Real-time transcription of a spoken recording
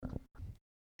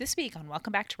This week on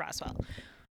Welcome Back to Roswell.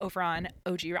 Over on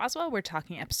OG Roswell, we're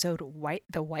talking episode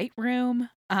The White Room,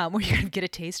 where you're going to get a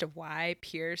taste of why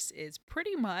Pierce is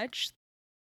pretty much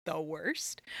the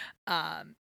worst.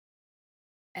 And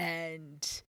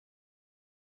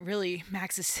really,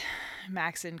 Max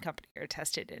and company are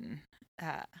tested in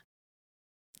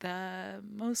the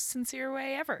most sincere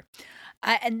way ever.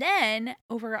 And then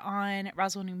over on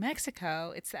Roswell, New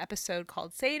Mexico, it's the episode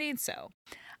called Say It Ain't So.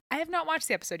 I have not watched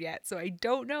the episode yet, so I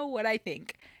don't know what I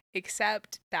think,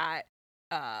 except that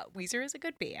Weezer is a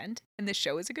good band and the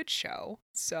show is a good show.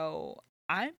 So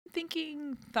I'm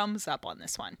thinking thumbs up on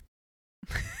this one.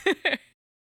 Let's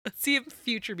see if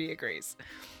future me agrees.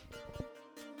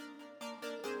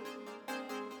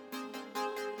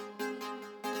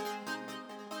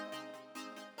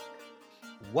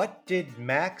 What did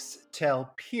Max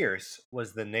tell Pierce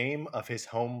was the name of his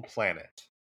home planet?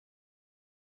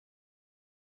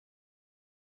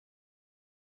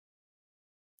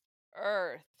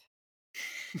 Earth.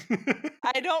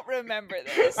 I don't remember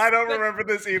this. I don't remember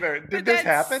this either. Did this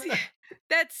happen?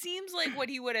 That seems like what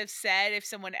he would have said if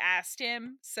someone asked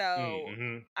him. So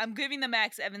I'm giving the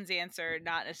Max Evans answer,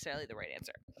 not necessarily the right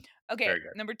answer. Okay,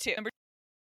 number two.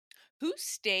 Who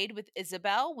stayed with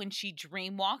Isabel when she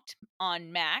dreamwalked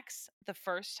on Max the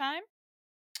first time?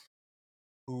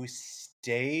 Who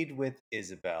stayed with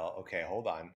Isabel? Okay, hold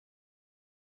on.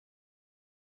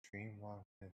 Dreamwalk.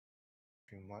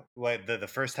 What, the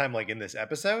first time, like in this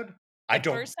episode?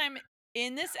 First time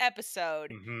in this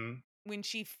episode, when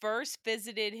she first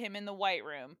visited him in the White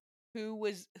Room,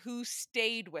 who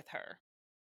stayed with her?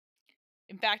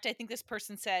 In fact, I think this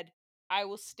person said, "I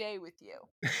will stay with you."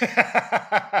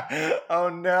 Oh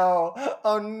no.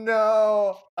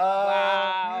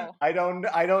 Wow. I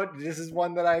don't this is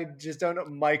one that I just don't know.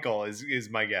 Michael is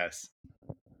my guess.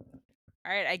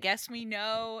 All right, I guess we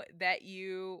know that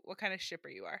what kind of shipper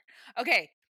you are. Okay.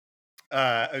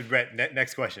 Brett,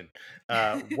 next question.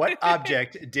 What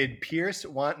object did Pierce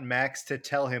want Max to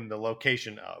tell him the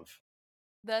location of?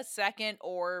 The second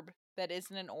orb that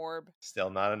isn't an orb.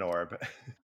 Still not an orb.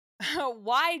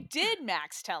 Why did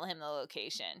Max tell him the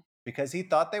location? Because he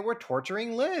thought they were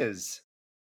torturing Liz.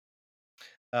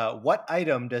 What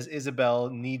item does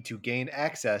Isabel need to gain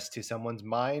access to someone's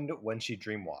mind when she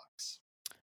dreamwalks?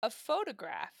 A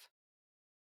photograph.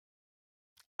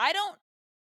 I don't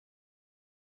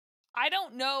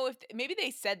know if maybe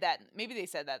they said that. Maybe they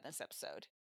said that in this episode.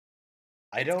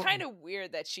 It's kind of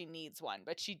weird that she needs one,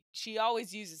 but she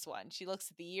always uses one. She looks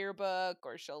at the yearbook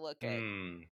or she'll look at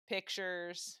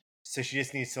pictures. So she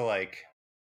just needs to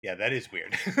yeah, that is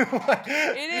weird.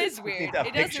 It is weird. A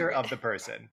picture of the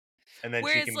person. And then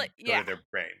she can go to their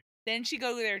brain. Then she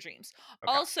go to their dreams.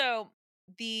 Okay. Also,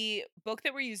 the book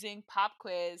that we're using, Pop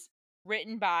Quiz,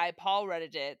 written by Paul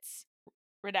Reditz,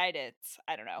 I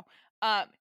don't know.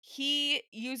 He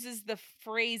uses the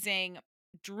phrasing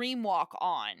dreamwalk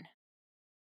on.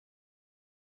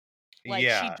 Like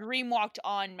she dreamwalked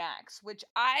on Max, which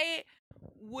I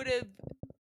would have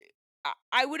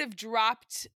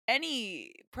dropped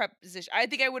any preposition. I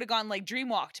think I would have gone like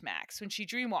dreamwalked Max when she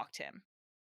dreamwalked him.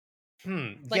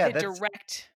 Like a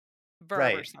direct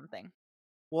verb or something.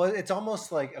 Well, it's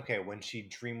almost like, okay, when she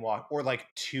dreamwalked or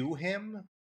like to him.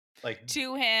 Like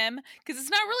to him, because it's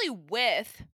not really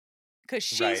with, because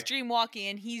she's dreamwalking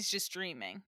and he's just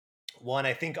dreaming. Well, and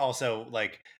I think also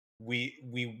like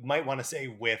we might want to say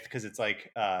with, because it's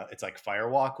like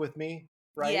firewalk with me,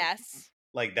 right? Yes.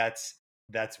 Like that's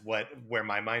where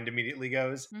my mind immediately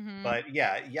goes. But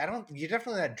yeah, you're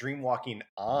definitely not dreamwalking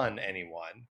on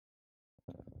anyone.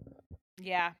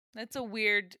 Yeah, that's a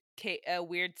weird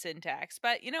syntax,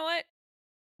 but you know what?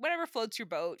 Whatever floats your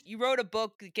boat. You wrote a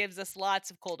book that gives us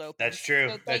lots of cold opens. That's true.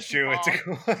 So that's true. It's a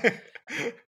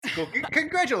cool.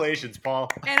 Congratulations, Paul.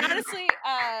 And honestly,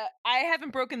 I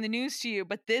haven't broken the news to you,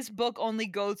 but this book only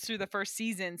goes through the first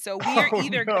season. So we are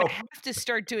either going to have to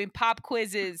start doing pop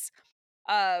quizzes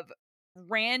of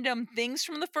random things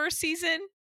from the first season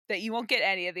that you won't get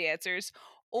any of the answers,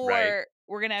 or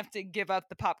we're going to have to give up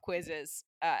the pop quizzes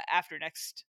after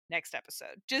next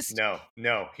episode. Just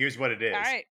no. Here's what it is. All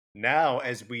right. Now,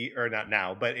 not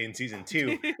now, but in season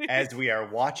 2, as we are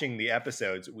watching the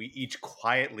episodes, we each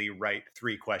quietly write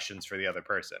 3 questions for the other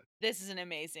person. This is an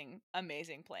amazing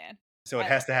plan. So it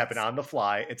has to happen on the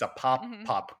fly. It's a pop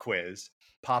quiz.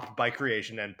 Pop by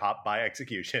creation and pop by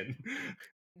execution.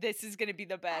 This is going to be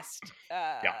the best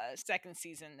second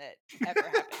season that ever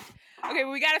happened. Okay,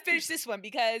 well, we got to finish this one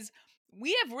because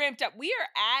we have ramped up. We are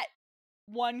at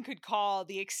one could call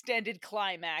the extended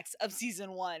climax of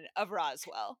season 1 of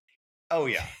Roswell. Oh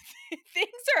yeah. Things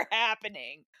are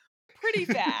happening pretty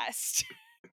fast.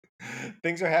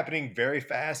 Things are happening very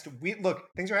fast.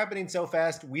 Things are happening so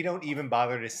fast, we don't even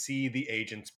bother to see the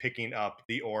agents picking up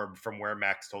the orb from where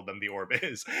Max told them the orb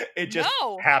is. It just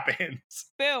No. happens.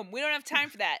 Boom. We don't have time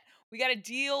for that. We got to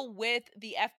deal with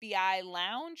the FBI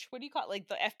lounge. What do you call it? Like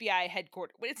the FBI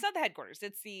headquarters. But it's not the headquarters.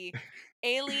 It's the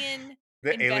Alien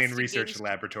The Alien Research Investigation.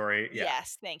 Laboratory, yeah.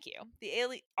 Yes, thank you. The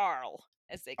Alien ARL,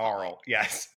 as they call it. Arl,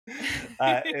 yes.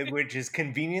 Which is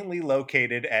conveniently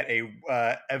located at a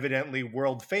evidently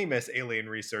world famous alien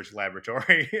research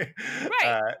laboratory,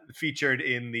 Right. featured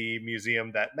in the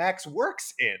museum that Max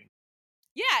works in.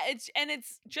 Yeah, it's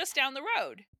just down the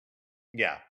road.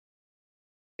 Yeah.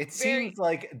 It Very seems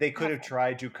like they could have helpful.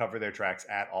 tried to cover their tracks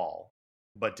at all,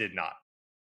 but did not.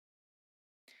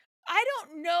 I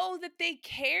don't know that they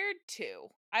cared to.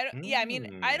 I don't yeah, I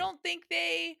mean, I Mm. don't think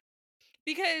they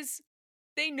because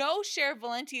they know Sheriff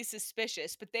Valenti is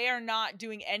suspicious, but they are not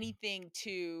doing anything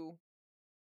to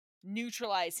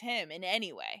neutralize him in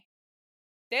any way.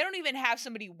 They don't even have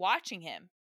somebody watching him.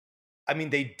 I mean,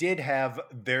 they did have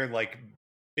their like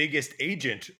biggest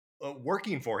agent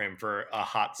working for him for a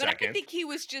hot But I second. think he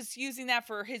was just using that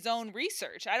for his own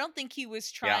research. I don't think he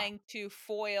was Yeah. trying to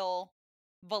foil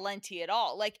Valenti at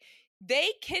all. Like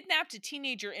they kidnapped a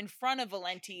teenager in front of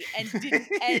Valenti and didn't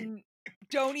and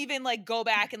don't even like go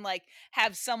back and like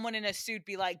have someone in a suit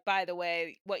be like, by the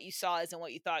way, what you saw isn't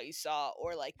what you thought you saw,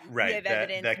 or like we Right. have That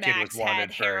evidence that kid was Max had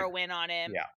wanted for, heroin on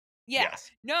him. yeah. Yeah.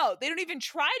 Yes. No, they don't even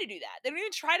try to do that. They don't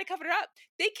even try to cover it up.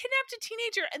 They kidnapped a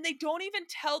teenager and they don't even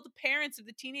tell the parents of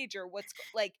the teenager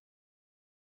like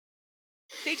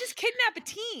they just kidnap a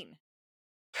teen.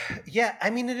 Yeah, I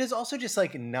mean, it is also just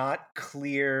like not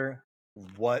clear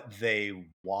what they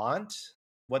want,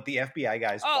 what the FBI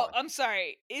guys Oh, want. I'm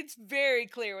sorry. It's very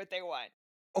clear what they want.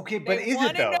 Okay, They but is it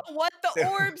want to though? know what the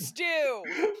orbs do.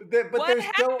 But What they're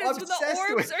so happens when the obsessed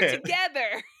orbs with are it.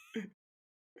 together?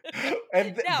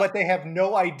 No. But they have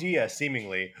no idea,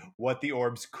 seemingly, what the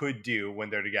orbs could do when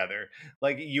they're together.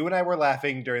 Like you and I were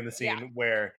laughing during the Yeah. scene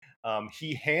where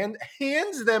he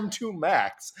hands them to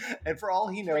Max, and for all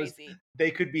he knows, Crazy.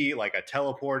 they could be like a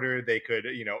teleporter. They could,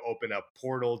 open a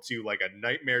portal to like a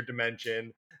nightmare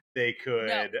dimension. They No,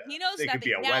 could, he knows they could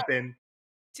be nothing. a Now, weapon.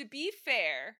 to be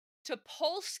fair,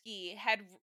 Topolsky had,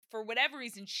 for whatever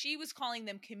reason, she was calling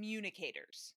them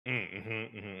communicators.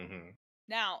 Mm-hmm.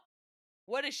 Now,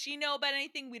 what does she know about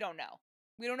anything? We don't know.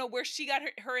 We don't know where she got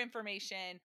her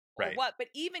information or Right. what, but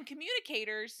even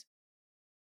communicators,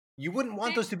 You wouldn't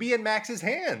want they those to be in Max's no,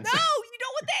 hands. you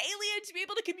don't want the alien to be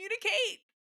able to communicate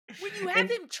when you have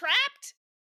and him trapped.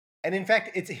 And in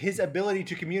fact, it's his ability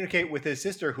to communicate with his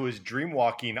sister, who is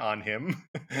dreamwalking on him,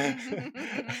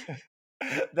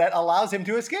 that allows him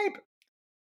to escape.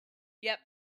 Yep.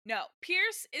 No,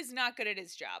 Pierce is not good at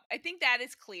his job. I think that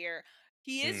is clear.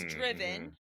 He is Mm-hmm.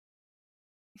 driven.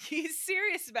 He's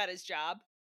serious about his job,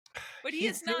 but he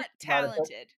He's is serious not about it, but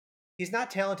talented. he's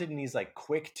not talented, and he's like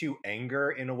quick to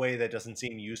anger in a way that doesn't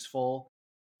seem useful.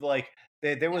 Like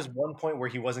there No. was one point where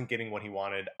he wasn't getting what he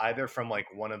wanted, either from like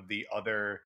one of the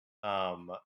other um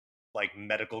like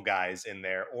medical guys in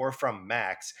there or from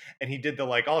Max, and he did the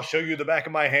like I'll show you the back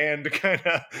of my hand kind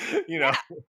of, you know.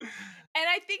 Yeah. And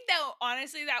I think that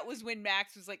honestly that was when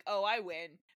Max was like, "Oh, I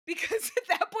win." Because at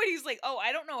that point he's like, "Oh,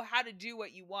 I don't know how to do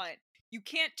what you want. You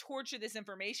can't torture this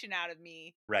information out of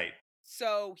me. Right.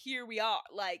 So here we are.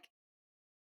 Like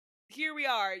here we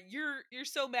are. You're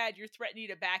so mad you're threatening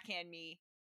to backhand me.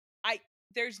 I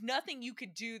there's nothing you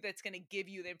could do that's going to give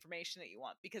you the information that you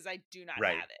want because I do not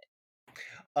Right. have it."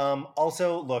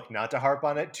 Also, look, not to harp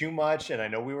on it too much, and I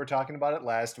know we were talking about it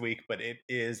last week, but it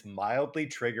is mildly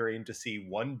triggering to see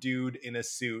one dude in a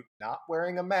suit not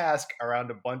wearing a mask around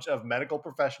a bunch of medical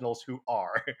professionals who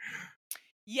are.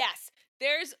 Yes.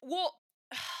 There's well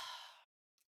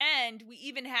and we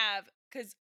even have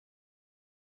cuz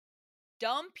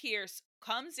Dumb Pierce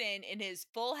comes in his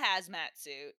full hazmat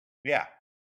suit Yeah,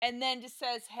 and then just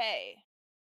says, "Hey,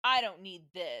 I don't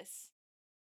need this.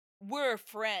 We're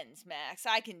friends, Max.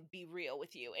 I can be real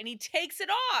with you." And he takes it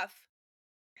off.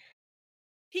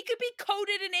 He could be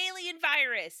coded an alien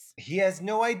virus. he has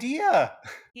no idea.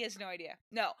 He has no idea.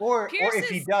 No. Or Pierce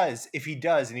is if he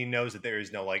does and he knows that there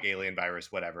is no like alien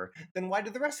virus whatever, then why do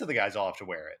the rest of the guys all have to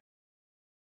wear it?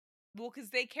 well cuz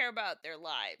they care about their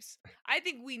lives. I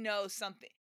think we know something.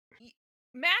 Y-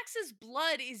 Max's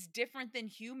blood is different than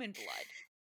human blood.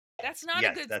 That's not a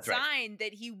Yes, good that's right. sign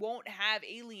that he won't have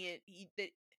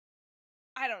that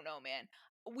I don't know, man.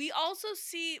 We also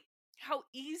see how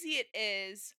easy it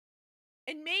is,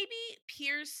 and maybe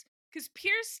Pierce, because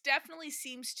Pierce definitely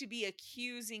seems to be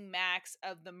accusing Max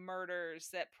of the murders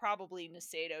that probably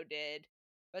Naceto did,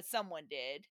 but someone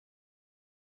did.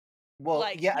 Well,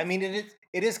 Like yeah, I he's mean,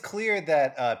 it is clear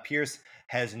that Pierce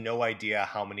has no idea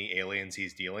how many aliens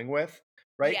he's dealing with,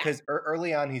 right? yeah, Because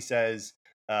early on he says,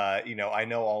 I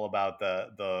know all about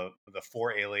the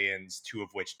four aliens, two of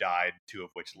which died, two of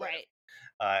which live. right.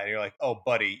 And you're like, oh,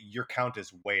 buddy, your count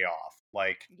is way off.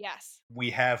 Like, Yes.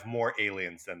 we have more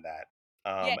aliens than that.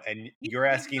 Yeah. And He you're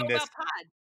doesn't even know asking this. about pod.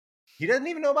 He doesn't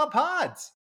even know about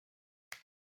pods.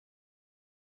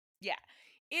 Yeah.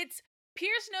 It's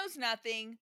Pierce knows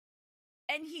nothing,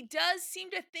 and he does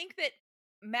seem to think that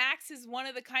Max is one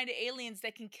of the kind of aliens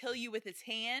that can kill you with his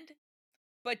hand,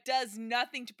 but does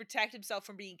nothing to protect himself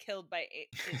from being killed by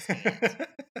his hand.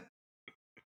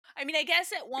 I mean, I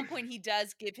guess at one point he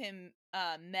does give him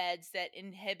meds that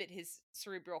inhibit his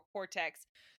cerebral cortex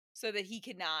so that he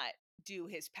cannot do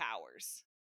his powers.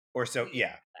 Or so, We get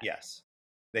yeah, that. yes.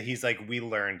 That he's like, we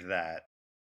learned that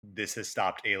this has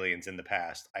stopped aliens in the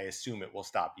past. I assume it will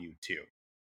stop you too.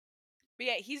 But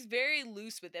yeah, he's very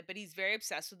loose with it, but he's very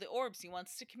obsessed with the orbs. He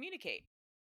wants to communicate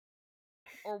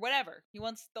or whatever. He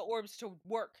wants the orbs to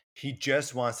work. He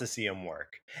just wants to see him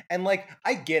work. And like,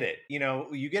 I get it.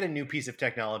 You get a new piece of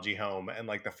technology home, and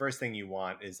like the first thing you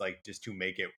want is like just to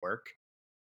make it work.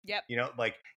 Yep.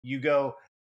 Like you go,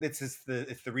 it's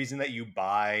the reason that you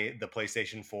buy the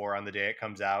PlayStation 4 on the day it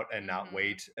comes out and not Hmm.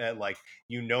 wait. Like,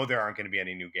 there aren't going to be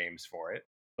any new games for it,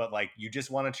 but like you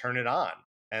just want to turn it on,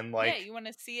 and Yeah, like you want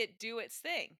to see it do its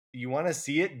thing. you want to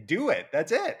see it do it.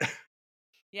 That's it.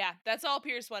 Yeah, that's all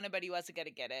Pierce wanted, but he wasn't gonna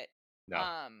get it. No.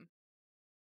 Um,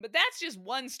 but that's just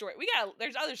one story.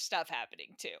 There's other stuff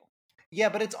happening too. Yeah,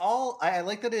 but it's all I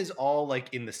like that it is all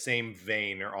like in the same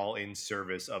vein or all in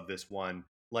service of this one.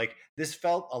 Like this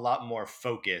felt a lot more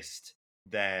focused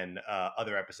than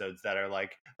other episodes that are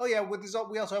like, oh yeah,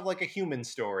 we also have like a human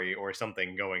story or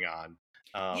something going on.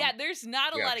 Yeah, Um, there's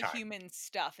not a we have lot of time. human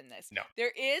stuff in this. No.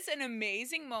 There is an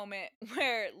amazing moment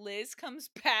where Liz comes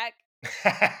back.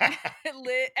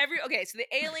 So the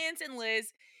aliens and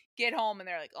Liz get home and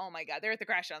they're like, "Oh my god!" They're at the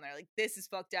crash down. They're like, "This is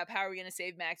fucked up. How are we gonna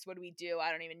save Max? What do we do?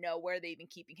 I don't even know. Where are they even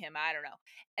keeping him? I don't know."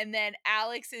 And then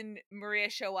Alex and Maria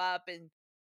show up, and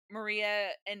Maria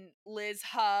and Liz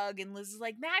hug, and Liz is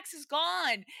like, Max is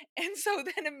gone. And so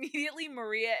then immediately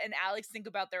Maria and Alex think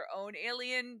about their own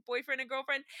alien boyfriend and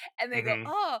girlfriend, and they go, Hmm.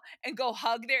 oh, and go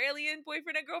hug their alien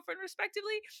boyfriend and girlfriend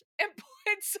respectively. And,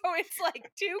 and so it's like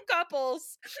two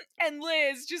couples and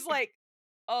Liz just like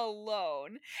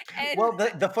alone. And Well,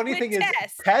 the funny with thing is,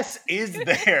 Tess. Tess is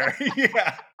there.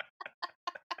 Yeah.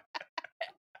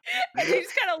 And they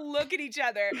just kind of look at each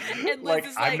other, and Liz Like,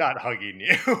 is I'm like, not hugging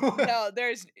you. no,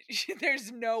 there's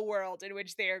no world in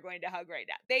which they are going to hug right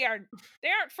now. They aren't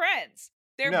friends.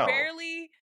 They're No. barely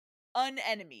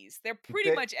unenemies. They're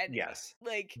pretty That much enemies. yes.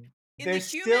 Like in the There's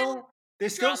human still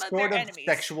there's still drama, they're sort of enemies.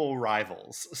 sexual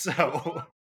rivals. So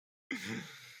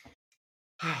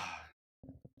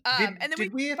And then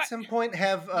did we at some point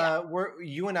have yeah, were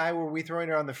we throwing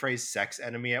around the phrase sex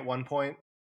enemy at one point?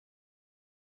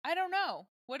 I don't know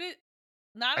what it.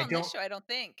 Not I on this don't show, I don't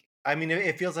think. I mean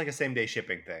it feels like a same day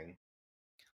shipping thing.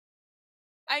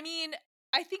 I mean,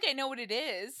 I think I know what it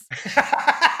is.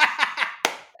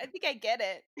 I think I get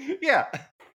it. Yeah.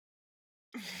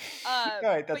 Uh, All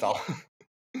right, that's but yeah,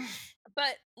 all.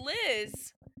 but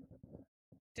Liz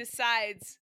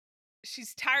decides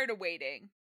she's tired of waiting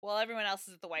while everyone else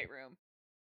is at the White Room.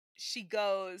 She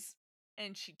goes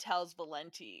and she tells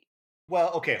Valenti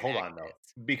Well, okay, where hold Max on though. is.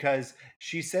 Because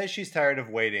she says she's tired of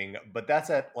waiting, but that's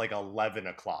at like 11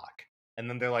 o'clock. And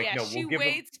then they're like, Yeah, no, we'll she give them.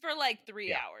 waits for like 3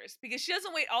 Yeah. hours because she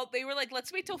doesn't wait all. They were like,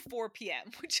 let's wait till 4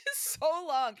 p.m., which is so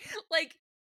long. Like,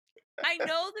 I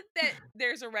know that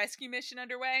there's a rescue mission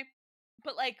underway,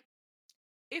 but like,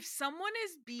 if someone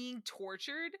is being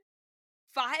tortured,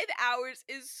 5 hours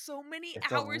is so many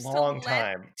It's a hours to long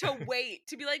time. wait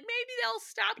to be like, maybe they'll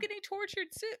stop getting tortured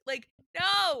soon. Like,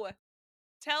 no,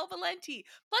 tell Valenti.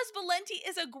 Plus, Valenti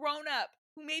is a grown up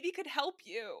who maybe could help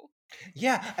you.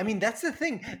 Yeah, I mean that's the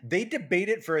thing. They debate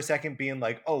it for a second, being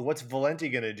like, "Oh, what's Valenti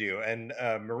gonna do?" And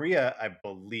Maria, I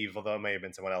believe, although it may have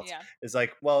been someone else, Yeah. is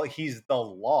like, "Well, he's the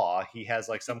law. He has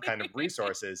like some kind of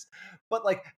resources, but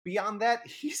like beyond that,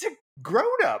 he's a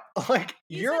grown up. Like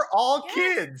He's a you're all yes.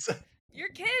 kids." Your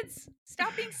kids.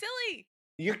 Stop being silly.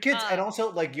 Your kids, and Um,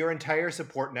 also like your entire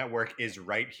support network is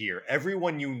right here.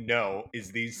 Everyone you know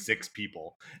is these mhm. six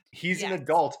people. He's an Yes,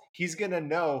 adult. He's gonna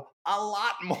know a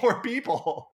lot more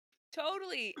people.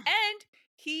 totally. And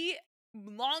he,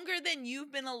 longer than you've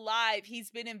been alive,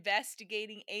 he's been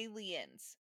investigating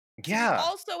aliens. So he Yeah,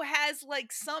 also has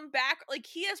like like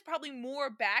he has probably more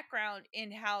background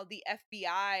in how the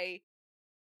FBI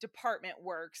department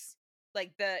works,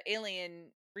 like the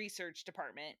alien research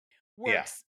department yeah.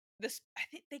 works this, I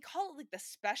think they call it like the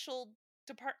special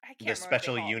department. I The can't remember what they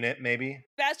special call it. unit, maybe?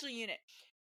 Special unit.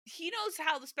 He knows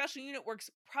how the special unit works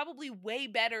probably way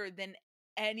better than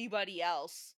anybody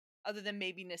else other than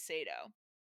maybe Niceto.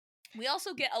 We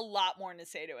also get a lot more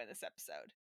Niceto in this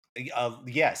episode.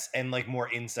 Yes, and like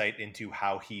more insight into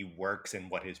how he works and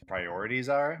what his priorities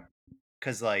are.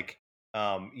 Because like,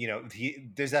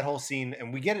 there's that whole scene,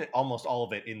 and we get it almost all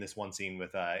of it in this one scene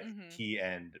with Mhm. he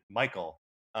and Michael,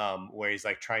 where he's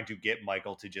like trying to get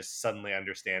Michael to just suddenly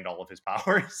understand all of his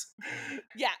powers.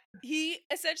 Yeah, he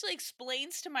essentially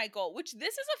explains to Michael, which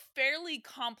this is a fairly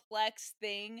complex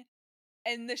thing,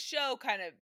 and the show kind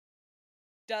of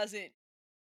doesn't.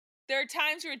 There are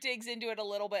times where it digs into it a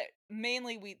little bit.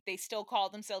 Mainly, they still call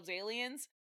themselves aliens,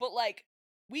 but like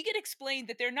we get explained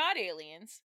that they're not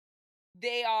aliens.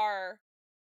 They are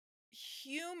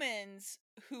humans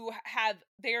who have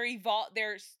they're evolved.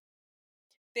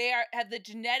 They are have the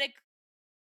genetic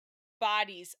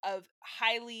bodies of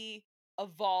highly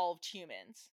evolved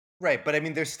humans. Right, but I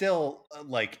mean, they're still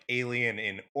like alien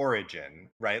in origin,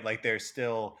 right? Like they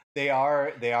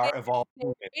are evolved.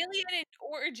 They're alien in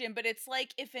origin, but it's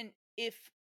like if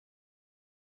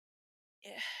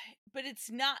but it's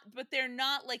not but they're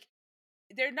not like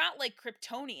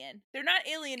Kryptonian. They're not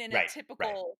alien in a Right, right.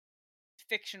 typical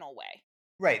fictional way.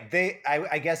 Right.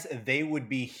 I guess they would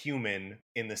be human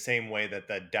in the same way that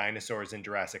the dinosaurs in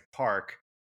Jurassic Park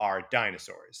are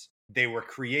dinosaurs. They were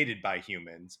created by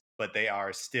humans, but they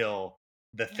are still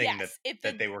the thing that Yes, if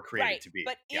that the they were created right, to be.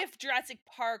 but Yeah. if Jurassic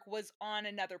Park was on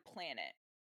another planet.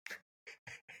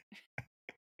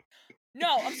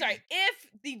 No, I'm sorry. If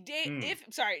the day Mm, if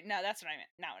sorry, no, that's what I meant.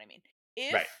 Not what I mean.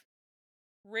 right. If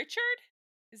Richard,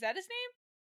 is that his name?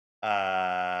 No,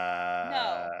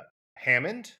 Uh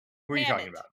Hammond? Who are you talking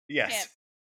Hammond. about? Ham Yes.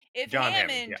 if John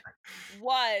Hammond. Yeah. Hammond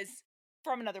was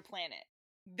from another planet,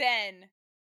 then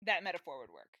that metaphor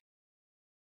would work.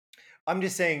 I'm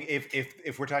just saying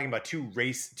if we're talking about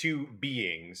two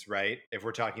beings, right? If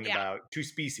we're talking Yeah. about two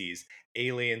species,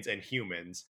 aliens and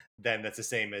humans, then that's the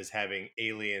same as having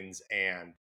aliens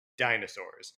and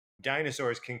dinosaurs.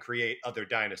 Dinosaurs can create other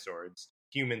dinosaurs.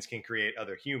 Humans can create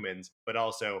other humans, but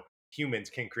also humans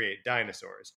can create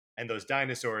dinosaurs. And those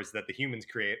dinosaurs that the humans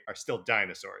create are still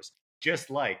dinosaurs. Just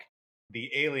like the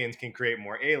aliens can create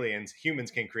more aliens,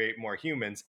 humans can create more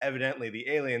humans. Evidently, the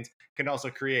aliens can also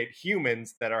create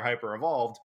humans that are hyper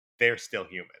evolved. They're still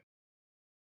human.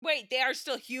 Wait, they are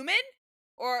still human?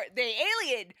 Or they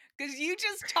alien? Because you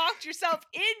just talked yourself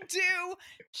into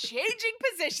changing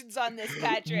positions on this,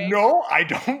 Patrick. No, I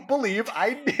don't believe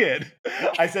I did.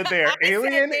 I said they are I said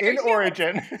alien they're in humans.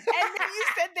 origin. And then you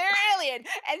said they're alien.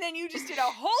 And then you just did a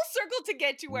whole circle to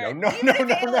get to where No, even no, no,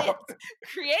 no, if aliens no.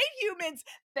 create humans,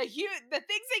 the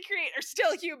things they create are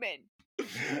still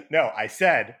human. No, I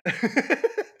said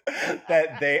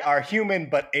that they are human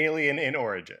but alien in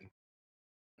origin.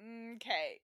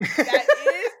 Okay. That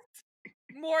is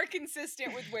more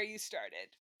consistent with where you started.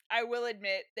 I will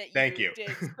admit that Thank you you.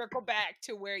 did circle back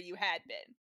to where you had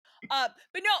been.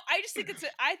 But no, I just think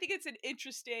I think it's an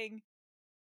interesting,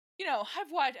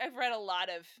 I've read a lot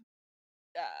of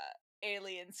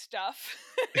alien stuff.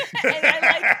 And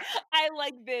I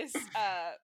like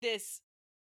this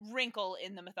wrinkle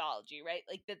in the mythology, right?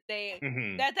 Like that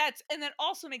Mhm. that's and that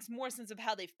also makes more sense of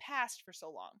how they've passed for so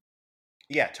long.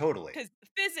 Yeah, totally. Because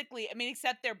physically, I mean,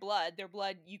 except their blood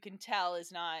you can tell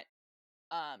is not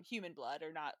human blood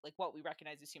or not like what we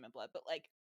recognize as human blood, but like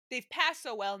they've passed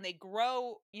so well and they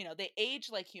grow, they age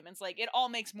like humans. Like it all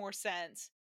makes more sense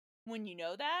when you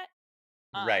know that.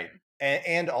 Right. Um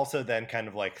And also then kind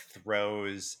of like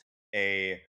throws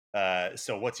a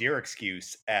so what's your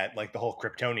excuse at like the whole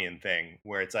Kryptonian thing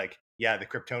where it's like, yeah, the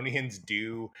Kryptonians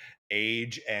do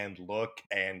age and look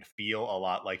and feel a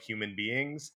lot like human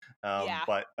beings, yeah.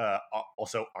 but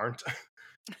also aren't.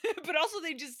 But also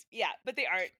they just but they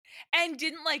aren't. And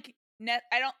didn't like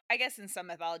I guess in some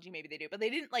mythology maybe they do, but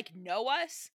they didn't like know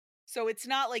us. So it's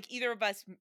not like either of us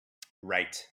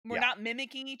Right. we're Yeah. not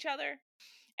mimicking each other.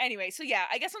 Anyway, so yeah,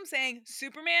 I guess I'm saying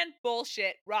Superman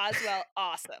bullshit, Roswell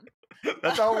awesome.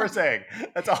 That's all we're saying.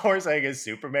 That's all we're saying is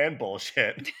Superman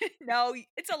bullshit. No,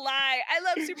 it's a lie. I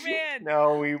love Superman.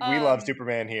 No, we love Um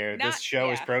Superman here. not This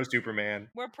show is yeah, pro Superman.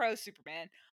 we're pro Superman.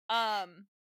 Um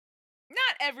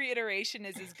not every iteration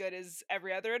is as good as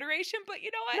every other iteration, but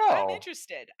you know what? I'm No.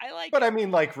 interested. I like But I it.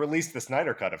 mean like release the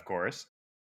Snyder cut, of course.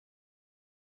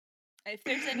 If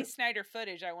there's any Snyder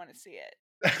footage, I want to see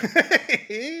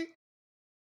it.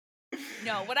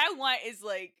 No, what I want is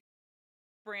like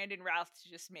Brandon Routh to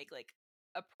just make like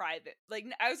a private, like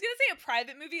I was gonna say a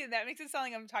private movie, and that makes it sound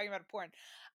like I'm talking about a porn.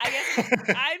 I guess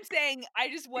I'm saying I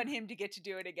just want him to get to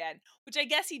do it again, which I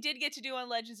guess he did get to do on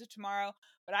Legends of Tomorrow,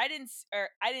 but I didn't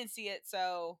see it,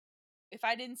 so if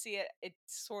I didn't see it, it's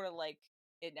sort of like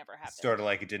it never happened. Sort of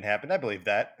like it didn't happen. I believe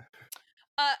that.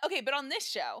 Okay, but on this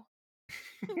show,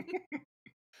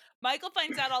 Michael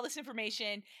finds out all this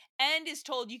information and is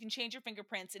told you can change your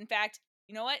fingerprints. In fact,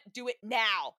 you know what? Do it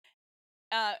now.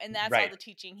 And that's all Right. the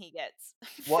teaching he gets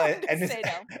Well, from and it's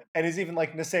Sato. and it's even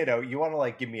like Naseto, you want to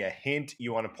like give me a hint?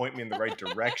 You want to point me in the right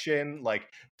direction? Like,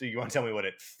 do you want to tell me what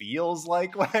it feels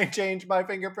like when I change my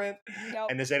fingerprint? Nope.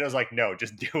 And Naseto's like, no,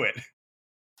 just do it.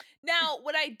 Now,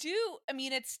 what I do, I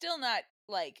mean, it's still not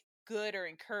like good or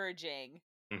encouraging,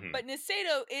 Mhm. but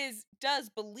Niceto does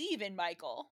believe in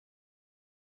Michael.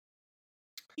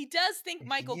 He does think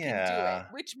Michael can do it, Yeah.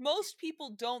 which most people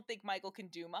don't think Michael can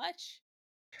do much.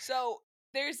 So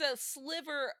there's a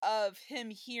sliver of him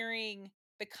hearing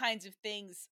the kinds of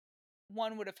things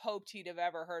one would have hoped he'd have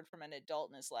ever heard from an adult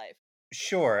in his life.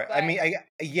 Sure. I But mean, I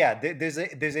yeah, there's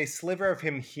a sliver of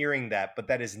him hearing that, but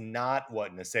that is not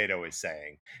what Naseto is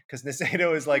saying. Because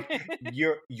Naseto is like,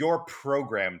 you're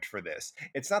programmed for this.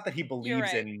 It's not that he you're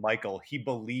believes right. in Michael, he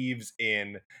believes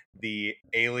in the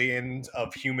aliens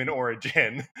of human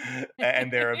origin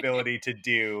and their ability to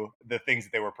do the things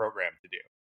that they were programmed to do.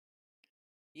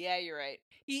 Yeah, you're right.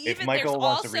 He If even there's Michael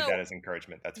wants to read that also as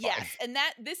encouragement, that's fine. yes, and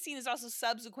that this scene is also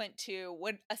subsequent to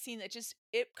when a scene that just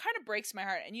it kind of breaks my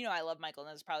heart. And you know I love Michael,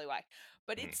 and that's probably why.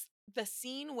 But Mhm. it's the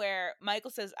scene where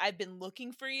Michael says, "I've been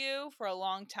looking for you for a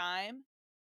long time."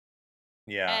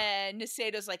 Yeah. And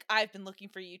Naseto's like, "I've been looking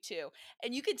for you too."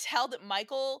 And you can tell that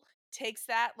Michael takes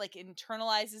that, like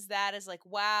internalizes that as like,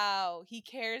 "Wow, he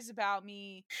cares about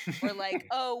me," or like,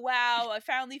 "Oh wow, I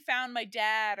finally found my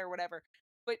dad," or whatever.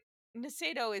 But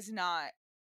Naseto is not.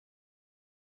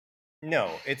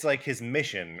 No, it's like his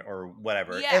mission or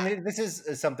whatever. Yeah. And this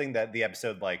is something that the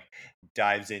episode like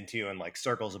dives into and like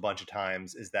circles a bunch of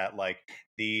times is that like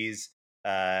these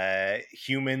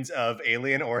humans of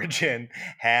alien origin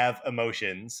have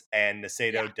emotions and Yeah.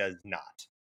 Naseto does not.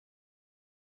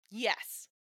 Yes.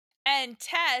 And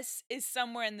Tess is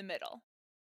somewhere in the middle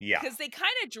Yeah. because they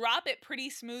kind of drop it pretty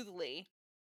smoothly,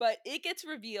 but it gets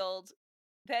revealed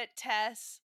that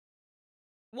Tess,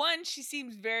 one, she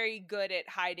seems very good at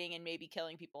hiding and maybe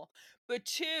killing people, but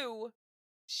two,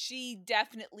 she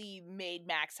definitely made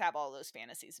Max have all those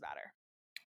fantasies about her,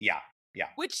 Yeah. Yeah.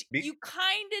 which Be- you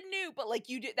kind of knew, but like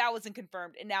you did, that wasn't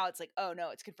confirmed. And now it's like, oh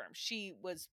no, it's confirmed. She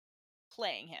was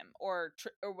playing him or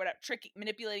whatever, tricking,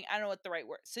 manipulating. I don't know what the right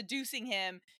word, seducing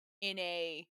him in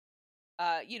a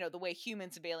the way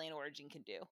humans of alien origin can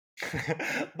do.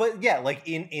 but yeah, like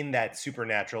in that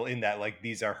supernatural, in that like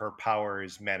these are her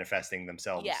powers manifesting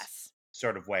themselves Yes.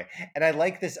 sort of way. And I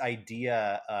like this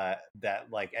idea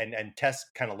that like and Tess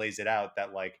kind of lays it out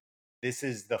that like this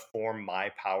is the form my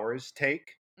powers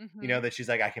take. You know, Mhm. that she's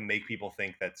like, I can make people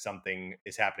think that something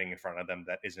is happening in front of them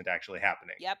that isn't actually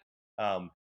happening. Yep.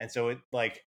 um and so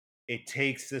it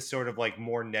takes this sort of like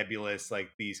more nebulous, like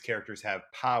these characters have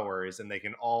powers and they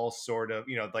can all sort of,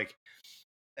 like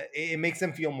it makes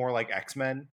them feel more like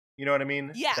X-Men, you know what I mean?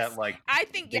 That Yes. like I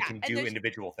think they yeah, can and do there's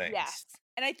individual yes. things.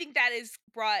 And I think that is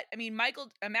brought I mean,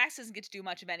 Max doesn't get to do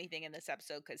much of anything in this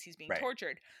episode cuz he's being Right.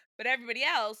 tortured, but everybody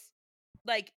else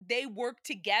like they work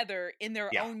together in their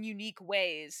Yeah. own unique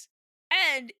ways.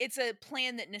 And it's a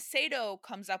plan that Naseto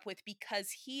comes up with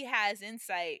because he has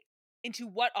insight into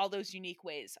what all those unique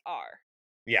ways are.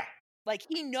 Yeah. Like,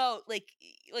 like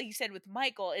you said with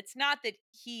Michael, it's not that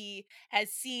he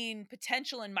has seen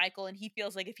potential in Michael and he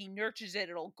feels like if he nurtures it,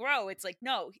 it'll grow. It's like,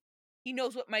 no, he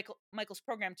knows what Michael's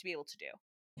programmed to be able to do.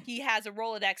 He has a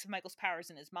Rolodex of Michael's powers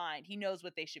in his mind. He knows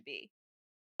what they should be.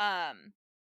 Um,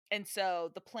 and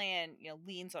so the plan,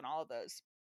 leans on all of those.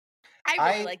 I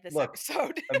really I like this look,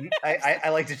 episode. I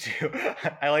liked it too.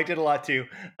 I liked it a lot too.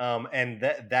 And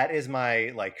that is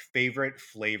my like favorite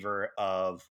flavor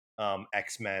of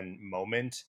X-Men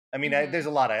moment. I mean, there's Mhm.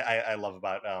 a lot I love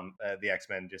about the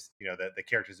X-Men. Just the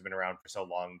characters have been around for so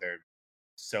long; they're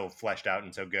so fleshed out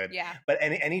and so good. Yeah. But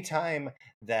any time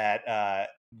that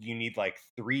you need like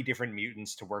three different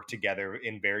mutants to work together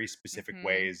in very specific Mhm.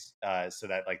 ways, so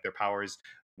that like their powers,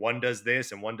 one does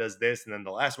this and one does this, and then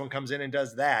the last one comes in and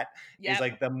does that, is Yep.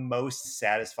 like the most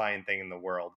satisfying thing in the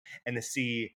world. And to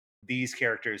see these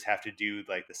characters have to do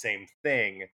like the same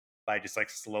thing by just like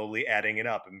slowly adding it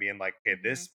up and being like, okay, Mhm.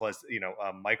 this plus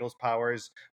Michael's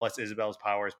powers plus Isabel's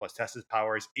powers plus Tessa's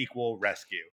powers equal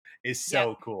rescue is Yep.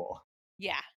 so cool.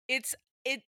 Yeah. It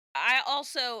I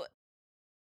also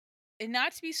and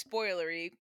not to be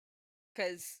spoilery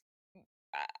cuz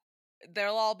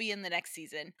they'll all be in the next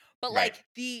season. But Right. like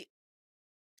the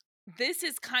this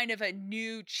is kind of a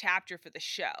new chapter for the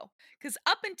show. Because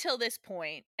up until this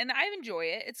point, and I enjoy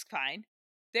it, it's fine.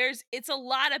 It's a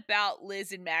lot about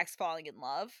Liz and Max falling in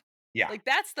love. Yeah. Like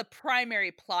that's the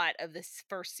primary plot of this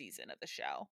first season of the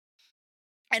show.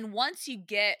 And once you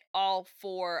get all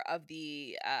four of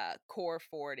the core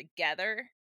four together,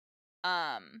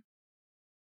 um,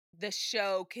 the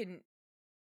show can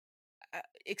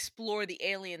explore the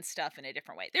alien stuff in a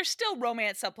different way. There's still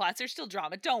romance subplots, there's still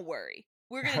drama. Don't worry.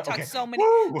 We're going to talk Okay. so many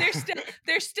Woo!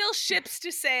 there's still ships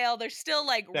to sail, there's still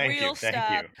like Thank you. real Thank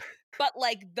stuff, you. but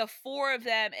like the four of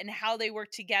them and how they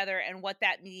work together and what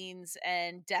that means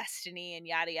and destiny and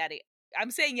yada yada.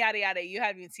 I'm saying yada yada, you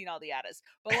haven't even seen all the yadas.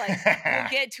 But like we'll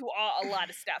get to a lot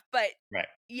of stuff. But Right.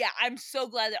 yeah, I'm so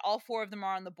glad that all four of them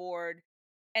are on the board,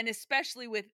 and especially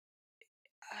with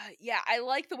yeah, I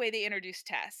like the way they introduced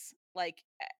Tess. Like,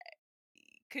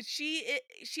 because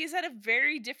she's had a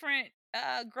very different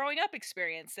growing up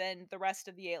experience than the rest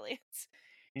of the aliens.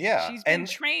 Yeah. She's been And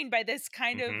trained by this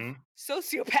kind of mhm.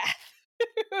 sociopath.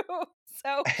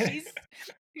 So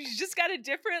she's just got a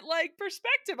different like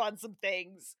perspective on some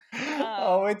things.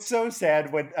 Oh, Um it's so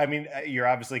sad when I mean, you're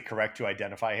obviously correct to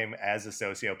identify him as a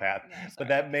sociopath, yeah, but sorry.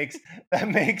 that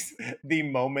makes the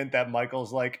moment that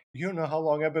Michael's like, "You don't know how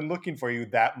long I've been looking for you,"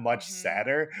 that much Mhm.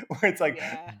 sadder. Where it's like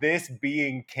Yeah. this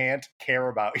being can't care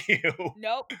about you.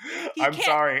 Nope. He I'm can't.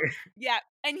 sorry. Yeah,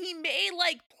 and he may,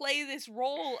 like, play this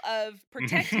role of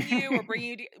protecting you or bringing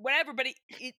you to whatever, but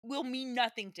it will mean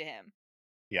nothing to him.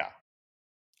 Yeah.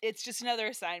 It's just another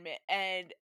assignment,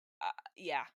 and,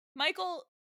 yeah. Michael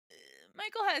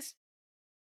Michael has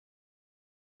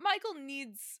Michael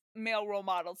needs male role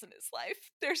models in his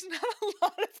life. There's not a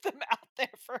lot of them out there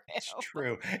for It's him.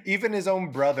 true. Even his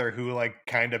own brother who like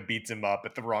kind of beats him up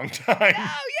at the wrong time.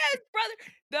 Oh, yes, brother.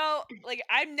 Though, like,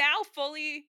 I'm now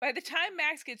fully by the time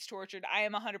Max gets tortured, I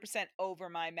am 100% over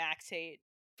my Max hate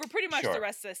for pretty much the Sure.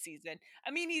 rest of the season.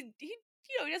 I mean, he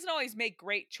doesn't always make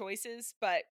great choices,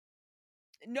 but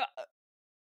no,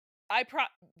 I pro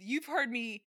you've heard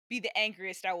me be the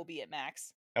angriest I will be at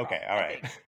Max, Okay, all I right.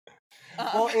 think. Um,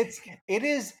 Well, it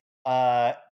is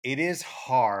uh it is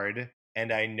hard,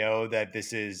 and I know that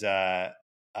this is uh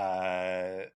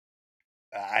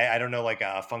I don't know, like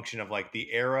a function of like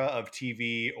the era of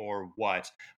TV or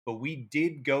what, but we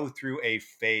did go through a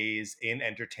phase in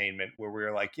entertainment where we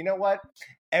were like, you know what?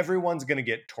 Everyone's going to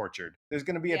get tortured. There's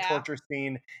going to be a yeah, torture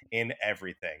scene in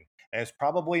everything. And it's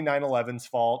probably 9/11's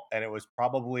fault, and it was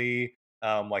probably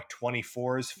like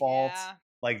 24's fault. yeah,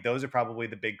 Like those are probably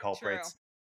the big true. culprits.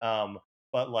 Um,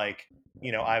 but like,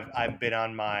 I've been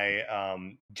on my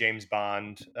James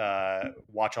Bond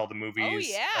watch all the Oh, movies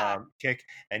yeah. kick,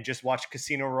 and just watched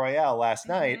Casino Royale last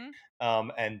night,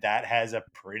 Mhm. and that has a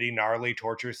pretty gnarly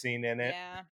torture scene in it.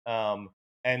 Yeah. Um,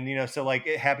 and so like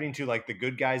it happening to like the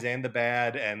good guys and the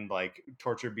bad, and like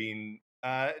torture being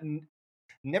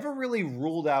never really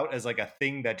ruled out as like a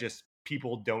thing that just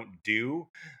people don't do.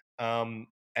 Um,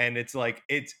 and it's like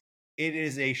it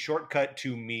is a shortcut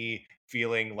to me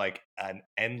feeling like an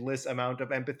endless amount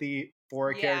of empathy for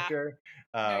a Yeah. character,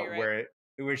 No, you're right. where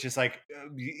it was just like,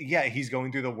 yeah, he's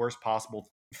going through the worst possible,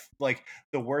 like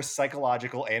the worst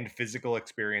psychological and physical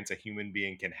experience a human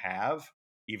being can have,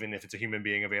 even if it's a human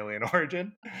being of alien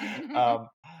origin. um,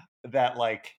 that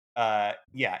like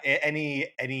yeah,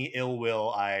 any ill will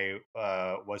I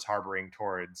was harboring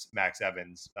towards Max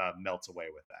Evans melts away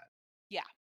with that. Yeah.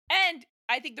 And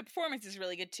I think the performance is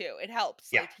really good too. It helps.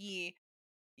 Yeah. Like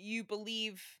you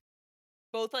believe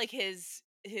both like his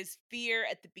fear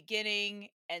at the beginning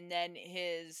and then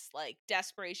his like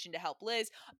desperation to help Liz.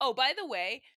 Oh, by the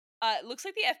way, it looks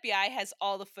like the FBI has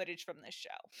all the footage from this show.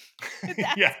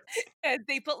 That's Yes.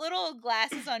 they put little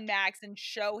glasses on Max and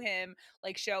show him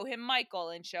Michael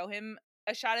and show him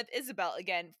a shot of Isabel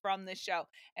again from the show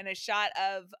and a shot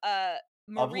of Of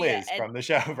Maria Liz and from the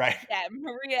show, right? yeah,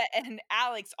 Maria and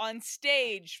Alex on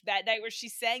stage that night where she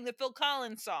sang the Phil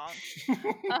Collins song.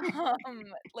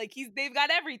 Like they've got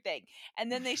everything.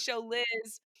 And then they show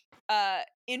Liz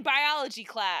in biology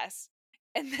class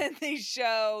and then they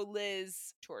show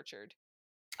Liz tortured.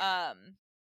 Um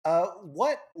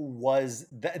What was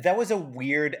that? That was a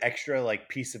weird extra like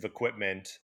piece of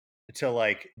equipment to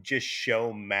like just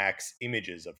show Max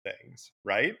images of things,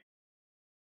 right?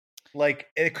 Like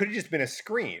it could have just been a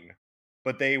screen,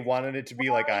 but they wanted it to be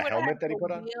well, like it a would have had helmet that he to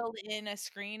put on. wheel in a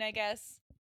screen, I guess.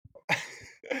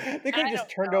 They could I have just don't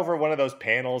turned know. over one of those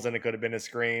panels and it could have been a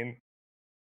screen.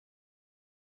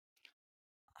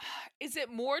 Is it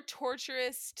more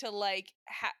torturous to like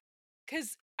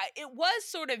cuz it was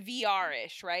sort of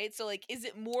VR-ish, right? So like is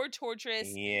it more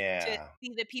torturous to Yeah.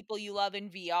 see the people you love in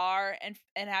VR and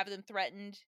have them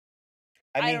threatened?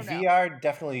 I I mean, don't know. VR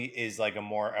definitely is like a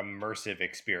more immersive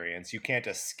experience. You can't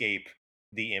escape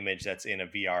the image that's in a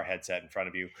VR headset in front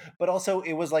of you. But also,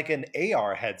 it was like an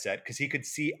AR headset because he could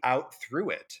see out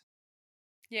through it.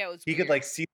 Yeah, it was He could weird. like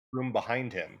see the room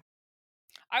behind him.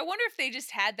 I wonder if they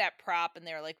just had that prop and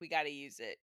they were like, "We gotta use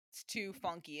it. It's too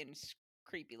funky and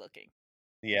creepy looking."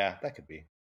 Yeah, that could be.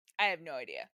 I have no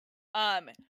idea. Um,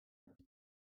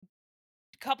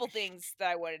 couple things that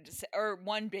I wanted to say, or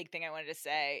one big thing I wanted to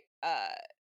say,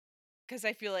 because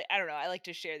I feel like I don't know, I like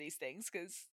to share these things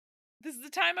because this is the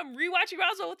time I'm rewatching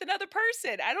Roswell with another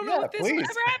person. I don't know Yeah, if this will please.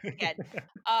 ever happen again.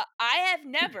 I have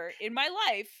never in my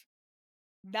life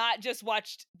not just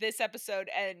watched this episode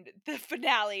and the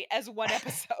finale as one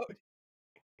episode.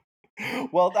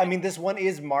 Well, I mean, this one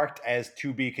is marked as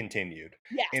to be continued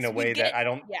in Yes, a we way that get I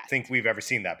don't yes. think we've ever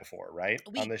seen that before, right?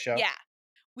 On We this show? yeah.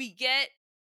 We get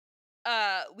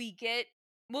we get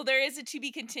well, there is a to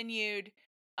be continued,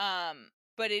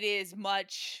 but it is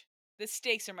much the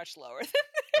stakes are much lower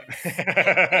than this.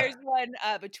 There's one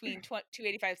between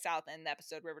 285 South and the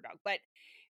episode River Dog, but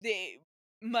the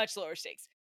much lower stakes.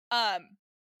 Um,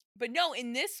 but no,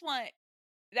 in this one,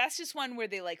 that's just one where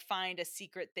they like find a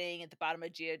secret thing at the bottom of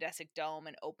geodesic dome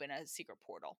and open a secret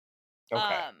portal. Okay.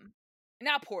 Um,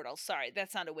 not portal, sorry,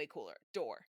 that sounded way cooler.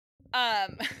 Door.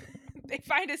 Um, they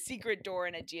find a secret door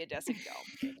in a geodesic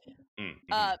dome.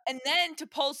 Mm-hmm. And then to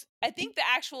pulse, I think the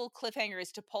actual cliffhanger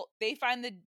is to pull. They find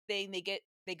the thing.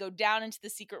 They go down into the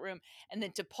secret room, and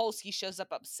then Topolsky shows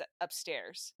up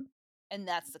upstairs, and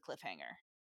that's the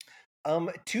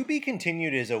cliffhanger. To be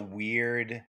continued is a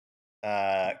weird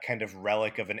kind of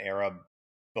relic of an era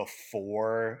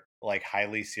before like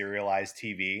highly serialized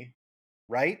TV,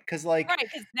 right? Because like, Right,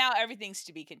 because now everything's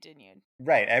to be continued.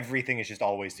 right, everything is just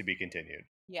always to be continued.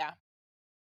 Yeah,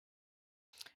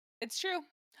 it's true.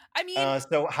 I mean,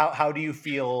 So how do you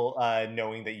feel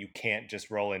knowing that you can't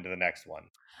just roll into the next one?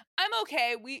 I'm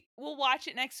okay. We'll watch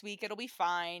it next week. It'll be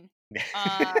fine.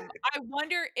 I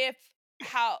wonder if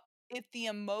the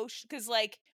emotion because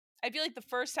like I feel like the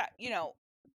first half,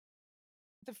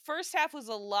 the first half was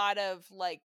a lot of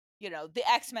like the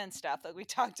X-Men stuff that we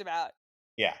talked about.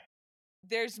 Yeah.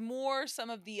 There's more some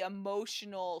of the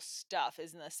emotional stuff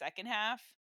is in the second half.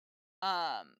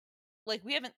 Um, like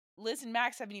we haven't Liz and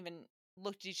Max haven't even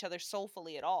looked at each other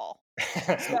soulfully at all.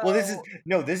 Well, this is So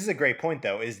no, this is a great point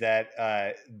though, is that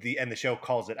the show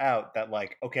calls it out that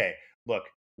like, okay, look,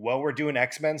 while we're doing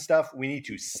X-Men stuff, we need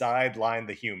to sideline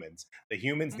the humans. The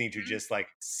humans need to mhm. just like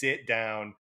sit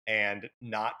down and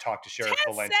not talk to Sheriff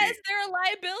Ted Valenti. says they're a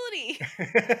liability.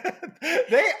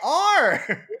 They are.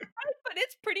 But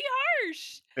it's pretty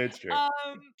harsh. It's true.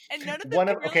 And none of them One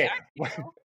can of really okay, argue.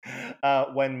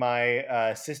 when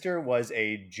my sister was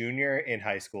a junior in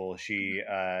high school,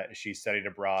 Mhm. she studied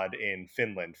abroad in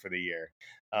Finland for the year,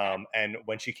 Okay. and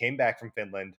when she came back from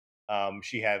Finland,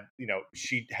 she had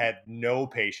no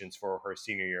patience for her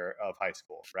senior year of high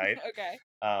school, right? Okay.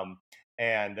 um,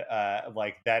 and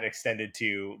like that extended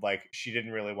to like she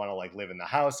didn't really want to like live in the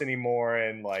house anymore,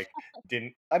 and like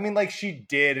didn't I mean like she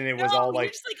did, and it No, was all you're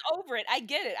like just, like, over it. I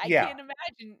get it. I yeah. can't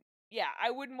imagine yeah,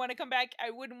 I wouldn't wanna come back. I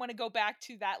wouldn't wanna go back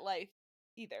to that life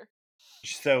either.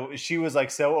 So she was like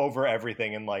so over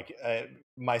everything, and like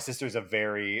my sister's a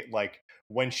very like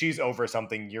when she's over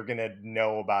something you're gonna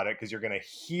know about it because you're gonna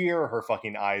hear her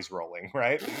fucking eyes rolling,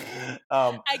 right?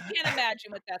 um I can't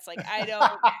imagine what that's like. I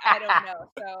don't know.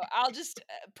 So, I'll just,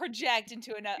 project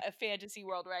into a fantasy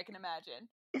world where I can imagine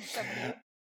somebody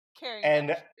carrying around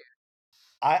a and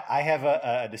I have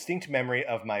a distinct memory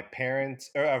of my parents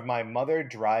or of my mother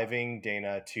driving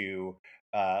Dana to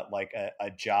like a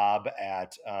job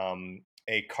at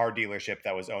a car dealership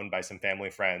that was owned by some family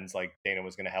friends. Like Dana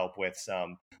was going to help with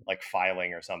some like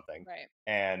filing or something, right.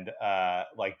 and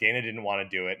like Dana didn't want to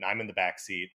do it, and I'm in the back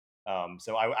seat.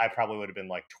 So I probably would have been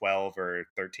like 12 or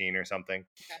 13 or something,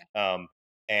 Okay.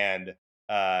 and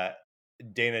uh,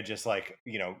 Dana just like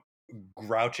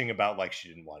grouching about like she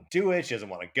didn't want to do it, she doesn't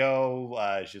want to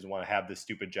go, she doesn't want to have this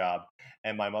stupid job,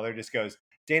 and my mother just goes,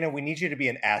 Dana, we need you to be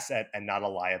an asset and not a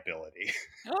liability.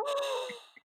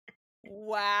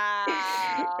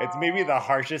 It's maybe the Wow.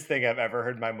 harshest thing I've ever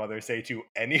heard my mother say to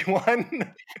anyone.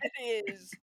 It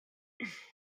is.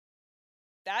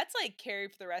 That's, like, carry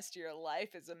for the rest of your life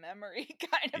as a memory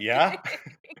kind of thing. Yeah.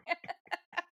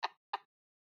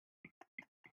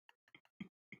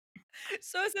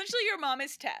 So, essentially, your mom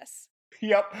is Tess.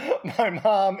 Yep, my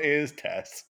mom is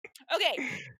Tess. Okay,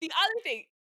 the other thing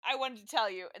I wanted to tell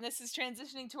you, and this is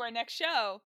transitioning to our next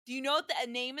show. Do you know what the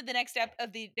name of the next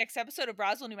episode of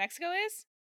Roswell, New Mexico is?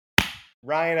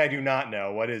 Ryan, I do not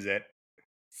know what is it.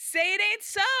 Say It Ain't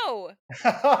So!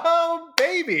 Oh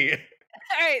baby.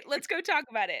 All right, let's go talk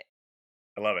about it.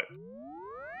 I love it.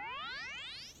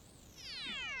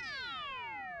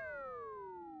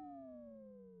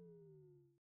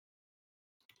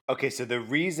 Okay, so the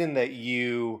reason that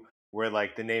you were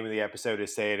like the name of the episode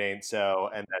is "Say It Ain't So,"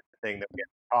 and that's the thing that we have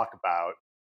to talk about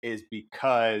is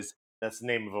because that's the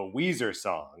name of a Weezer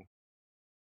song,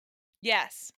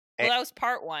 Yes. Well, and that was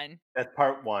part 1. that's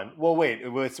part one. Well, wait,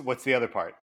 what's the other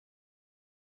part?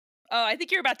 Oh, I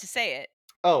think you're about to say it.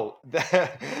 Oh,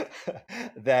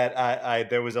 that I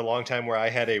there was a long time where I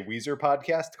had a Weezer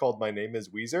podcast called "My Name Is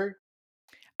Weezer."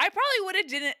 I probably would have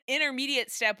did an intermediate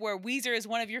step where Weezer is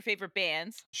one of your favorite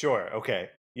bands, Sure. Okay.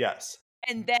 Yes.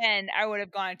 and then I would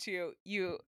have gone to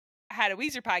you had a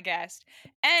Weezer podcast,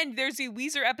 and there's a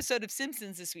Weezer episode of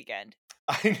Simpsons this weekend.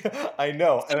 I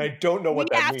know, and So I don't know we what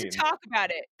that have to means. talk about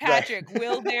it. Right. Patrick,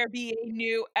 will there be a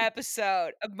new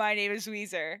episode of My Name is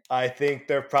Weezer? I think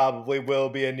there probably will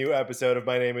be a new episode of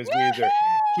My Name Is Weezer.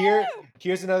 Woohoo!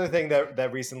 Here's another thing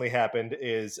that recently happened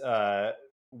is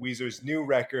Weezer's new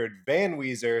record, Van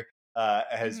Weezer,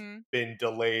 has Mhm. been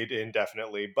delayed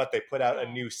indefinitely, but they put out a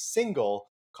Oh. new single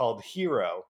called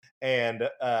Hero. And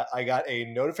I got a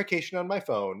notification on my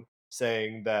phone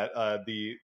saying that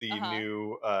the Uh-huh.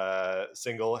 new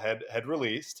single had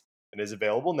released and is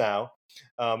available now.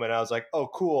 And I was like, oh,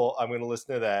 cool. I'm going to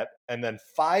listen to that. And then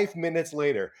 5 minutes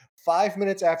later, 5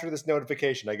 minutes after this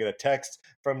notification, I get a text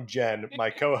from Jen, my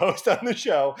co host on the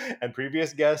show and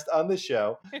previous guest on the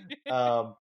show,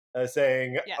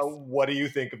 saying, Yes. what do you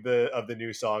think of the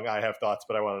new song? I have thoughts,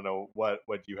 but I want to know what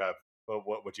you have,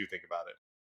 what you think about it.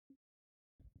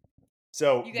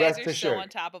 So You guys rest are so assured. on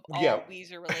top of Yeah. all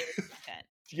Weezer related content.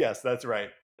 Yes, that's right.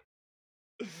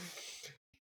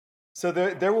 So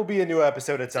there will be a new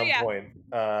episode at So some yeah, point,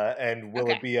 and will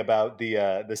okay. it be about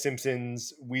the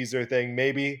Simpsons Weezer thing?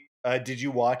 Maybe. Did you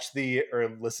watch the or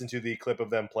listen to the clip of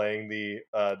them playing the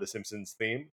Simpsons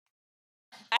theme?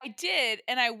 I did,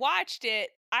 and I watched it.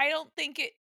 I don't think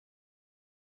it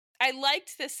I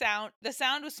liked the sound. The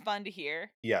sound was fun to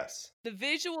hear. Yes. The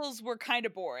visuals were kind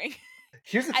of boring.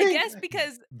 Here's the I thing. guess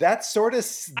because That's sort of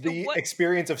I the what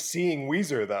experience of seeing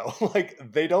Weezer, though. Like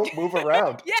they don't move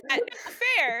around. yeah, no,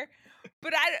 fair.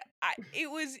 But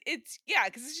it's yeah,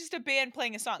 because it's just a band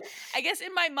playing a song. I guess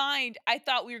in my mind, I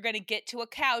thought we were gonna get to a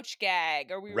couch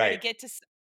gag or we were gonna Right. get to,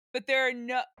 but there are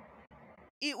no.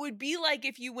 It would be like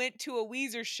if you went to a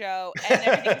Weezer show and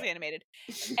everything was animated,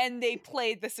 and they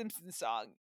played the Simpsons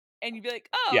song, and you'd be like,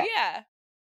 oh Yeah. yeah,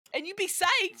 and you'd be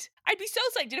psyched. I'd be so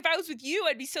psyched. And if I was with you,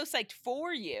 I'd be so psyched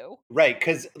for you. Right.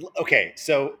 Because okay.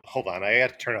 So hold on. I got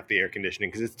to turn off the air conditioning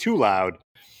because it's too loud.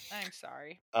 I'm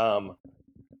sorry. Um,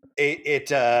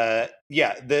 yeah,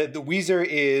 the Weezer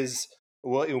is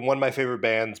one of my favorite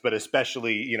bands, but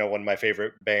especially one of my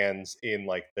favorite bands in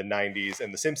like the 90s,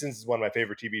 and The Simpsons is one of my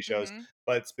favorite TV shows, Mhm.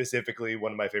 but specifically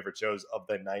one of my favorite shows of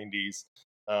the 90s.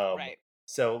 um Right.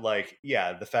 so like,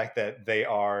 yeah, the fact that they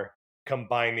are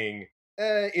combining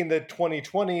in the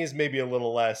 2020s, maybe a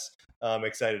little less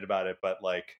excited about it, but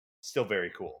like still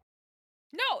very cool.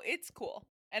 No, it's cool.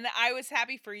 And I was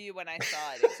happy for you when I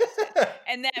saw it existed.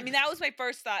 And then I mean that was my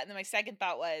first thought, and then my second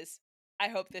thought was I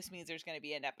hope this means there's going to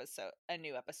be a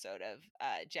new episode of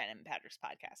Jen and Patrick's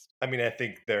podcast. I mean, I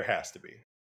think there has to be.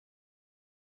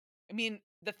 I mean,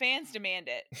 the fans demand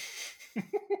it.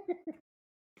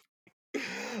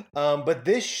 But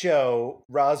this show,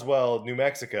 Roswell, New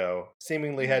Mexico,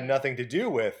 seemingly had Mhm. nothing to do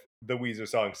with the Weezer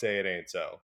song "Say It Ain't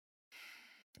So."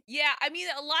 Yeah, I mean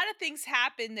a lot of things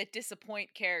happen that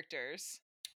disappoint characters.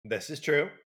 This is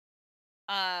true.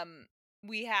 Um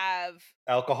we have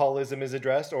Alcoholism is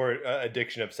addressed, or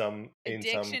addiction of some in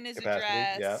some addiction is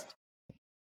capacity. Yeah.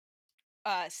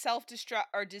 addressed, self-destruct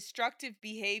or destructive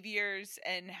behaviors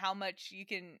and how much you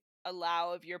can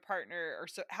allow of your partner or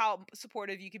so how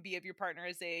supportive you can be of your partner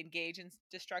as they engage in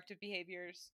destructive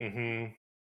behaviors. Hmm.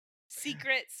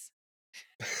 Secrets.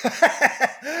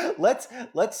 Let's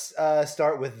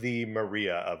start with the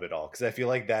Maria of it all, because I feel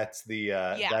like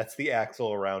Yeah. that's the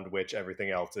axle around which everything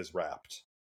else is wrapped.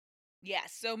 Yeah.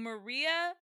 So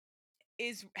Maria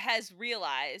has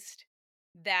realized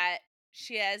that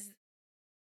she has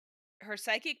her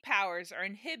psychic powers are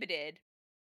inhibited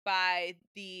by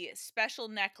the special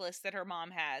necklace that her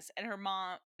mom has and her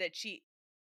mom that she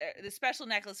the special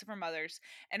necklace of her mother's,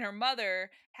 and her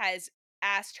mother has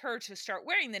asked her to start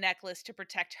wearing the necklace to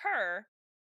protect her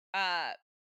uh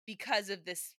because of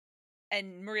this,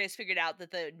 and Maria's figured out that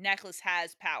the necklace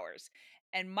has powers.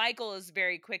 And Michael is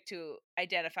very quick to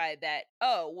identify that,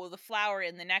 oh, well, the flower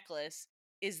in the necklace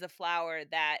is the flower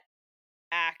that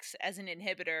acts as an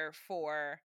inhibitor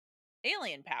for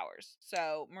alien powers.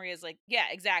 So Maria's like, yeah,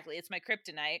 exactly. It's my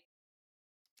kryptonite.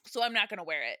 So I'm not going to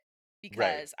wear it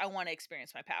Right. because I want to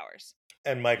experience my powers.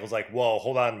 And Michael's like, "Whoa,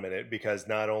 hold on a minute, because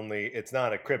not only it's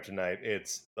not a kryptonite,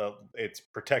 it's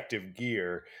protective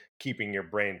gear keeping your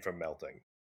brain from melting."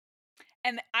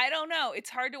 And I don't know, it's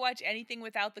hard to watch anything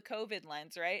without the COVID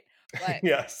lens, right? But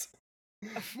Yes.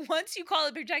 once you call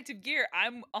it protective gear,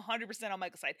 I'm 100% on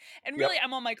Michael's side. And really, Yep.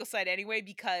 I'm on Michael's side anyway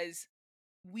because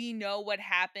we know what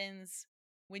happens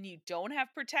when you don't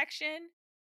have protection.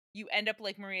 You end up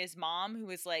like Maria's mom, who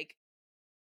is like,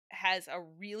 has a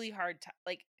really hard time.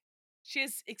 Like, she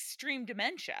has extreme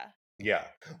dementia. Yeah.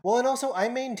 Well, and also I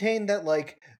maintain that,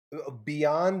 like,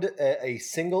 beyond a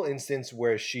single instance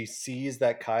where she sees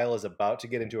that Kyle is about to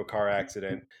get into a car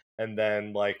accident and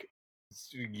then like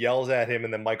yells at him,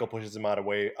 and then Michael pushes him out of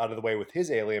the way with his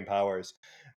alien powers,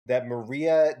 that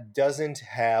Maria doesn't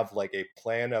have like a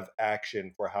plan of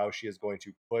action for how she is going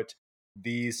to put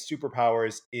these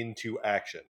superpowers into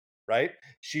action, right?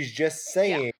 She's just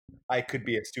Yeah. saying I could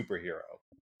be a superhero.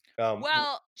 Um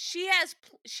Well, she has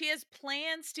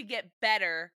plans to get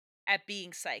better at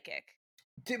being psychic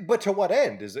But to what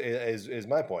end is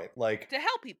my point. Like, to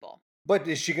help people. but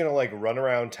is she gonna like run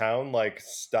around town like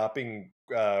stopping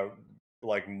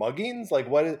like muggings? Like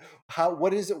what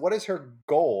is her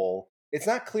goal? It's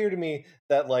not clear to me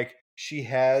that like she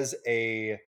has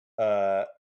a uh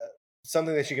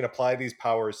something that she can apply these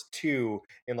powers to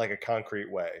in like a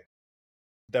concrete way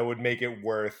that would make it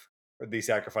worth the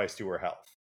sacrifice to her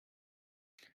health.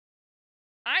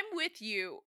 I'm with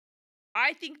you.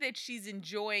 I think that she's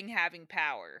enjoying having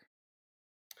power,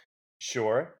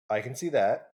 Sure, I can see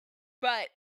that. but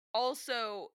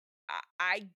also I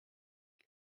I,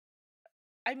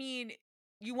 I mean,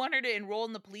 you want her to enroll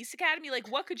in the police academy? Like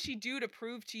what could she do to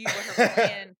prove to you what her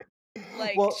plan.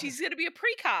 Like Well, she's going to be a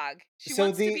precog. She so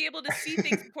wants to the be able to see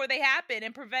things before they happen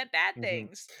and prevent bad Mhm.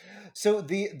 things. So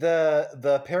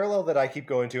the parallel that I keep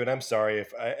going to, and I'm sorry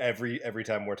if every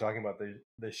time we're talking about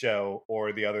the show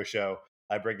or the other show,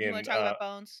 I bring You want in to talk about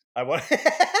Bones? I want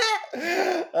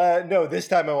no, this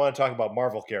time I want to talk about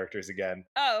Marvel characters again.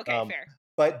 Oh, okay, Um, fair.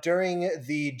 but during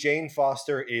the Jane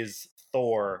Foster is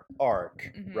Thor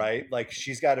arc, Mhm. right? Like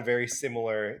she's got a very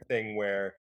similar thing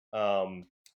where um,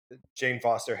 Jane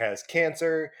Foster has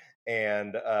cancer,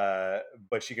 and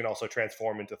but she can also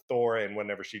transform into Thor, and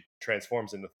whenever she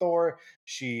transforms into Thor,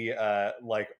 she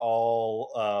like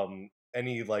all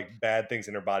any like bad things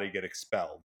in her body get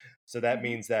expelled. So that Mhm.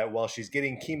 means that while she's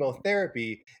getting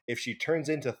chemotherapy, if she turns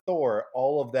into Thor,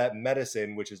 all of that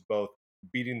medicine, which is both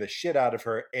beating the shit out of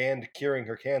her and curing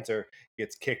her cancer,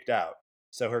 gets kicked out.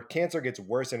 So her cancer gets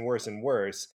worse and worse and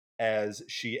worse as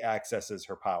she accesses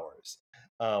her powers.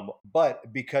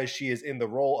 But because she is in the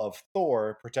role of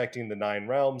Thor, protecting the 9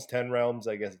 realms, 10 realms,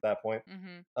 I guess at that point,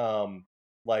 Mhm. um,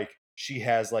 like she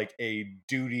has like a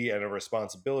duty and a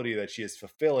responsibility that she is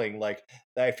fulfilling. Like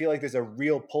I feel like there's a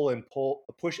real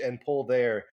push and pull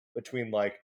there between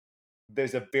like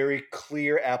there's a very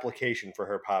clear application for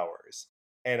her powers,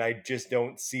 and I just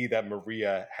don't see that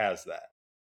Maria has that.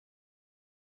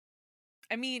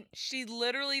 I mean, she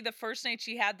literally the first night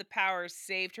she had the powers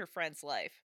saved her friend's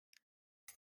life.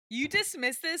 You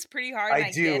dismiss this pretty hard and I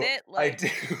I get do, it, I like, do.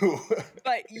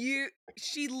 but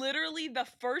she literally the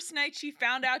first night she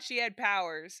found out she had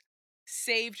powers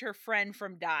saved her friend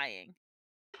from dying.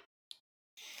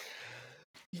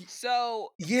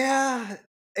 So, Yeah,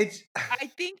 it's. I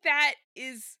think that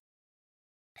is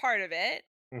part of it.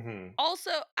 Mhm.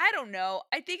 Also, I don't know.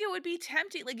 I think it would be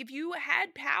tempting. Like, if you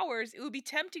had powers, it would be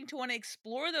tempting to want to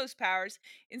explore those powers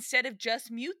instead of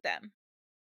just mute them.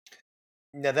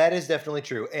 Now that is definitely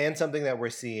true, and something that we're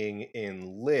seeing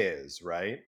in Liz,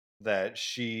 right? That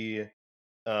she,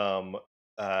 um,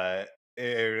 uh,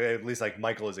 at least like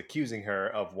Michael is accusing her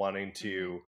of wanting Hmm.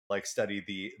 to like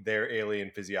study their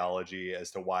alien physiology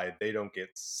as to why they don't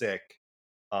get sick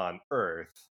on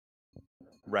Earth,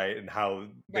 right? And how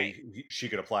Right. she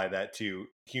could apply that to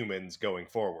humans going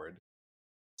forward.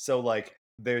 So like,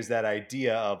 there's that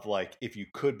idea of like, if you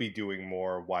could be doing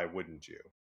more, why wouldn't you?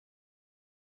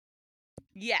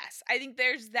 Yes, I think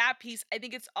there's that piece. I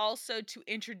think it's also to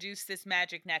introduce this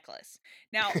magic necklace.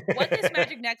 Now, what this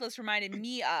magic necklace reminded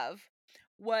me of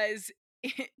was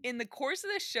in the course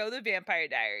of the show, The Vampire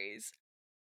Diaries.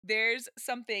 There's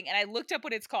something, and I looked up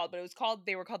what it's called, but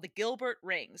they were called the Gilbert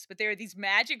rings. But there are these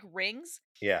magic rings,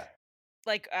 Yeah,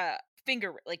 like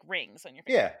finger like rings on your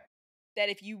finger, yeah, that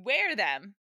if you wear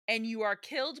them and you are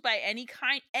killed by any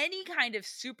kind of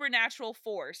supernatural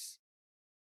force,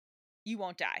 you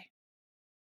won't die.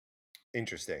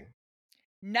 interesting.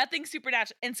 Nothing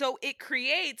supernatural. And so it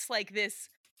creates like this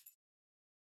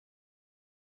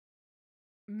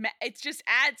it just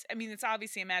adds. I mean, it's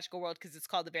obviously a magical world because it's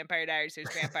called the Vampire Diaries.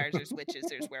 There's vampires, there's witches,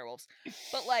 there's werewolves,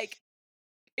 but like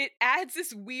it adds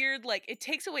this weird like it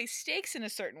takes away stakes in a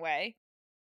certain way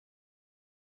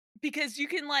because you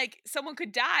can like someone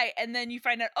could die and then you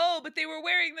find out but they were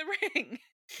wearing the ring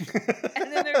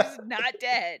and then they're just not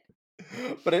dead.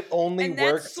 But it only And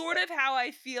that's works. sort of how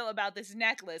I feel about this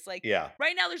necklace. Like Yeah.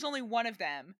 right now there's only one of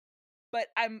them, but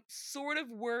I'm sort of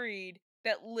worried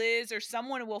that Liz or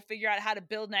someone will figure out how to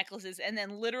build necklaces and then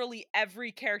literally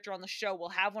every character on the show will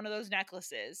have one of those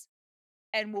necklaces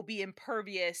and will be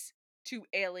impervious to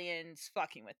aliens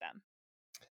fucking with them.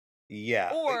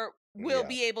 Yeah. Or will Yeah.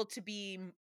 be able to be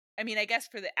I mean, I guess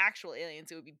for the actual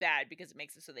aliens it would be bad because it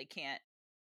makes it so they can't.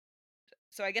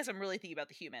 So I guess I'm really thinking about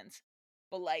the humans.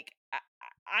 But like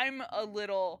I'm a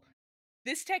little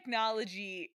this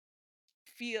technology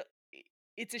feel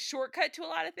it's a shortcut to a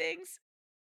lot of things.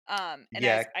 And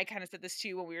Yeah. as I kind of said this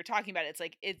too when we were talking about it, it's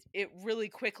like it really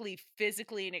quickly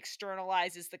physically and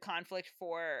externalizes the conflict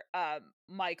for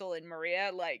Michael and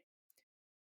Maria. Like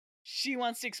she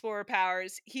wants to explore her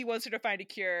powers, he wants her to find a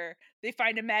cure. They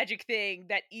find a magic thing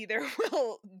that either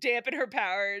will dampen her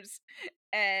powers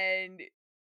and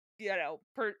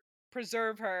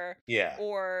preserve her, Yeah.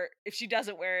 or if she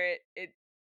doesn't wear it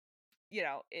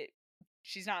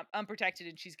she's not unprotected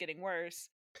and she's getting worse.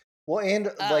 Well, and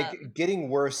like Um getting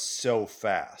worse so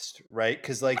fast, right?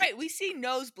 Because like right, we see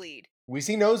nosebleed. we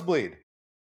see nosebleed,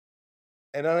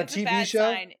 and on a That's a TV bad show,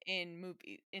 sign in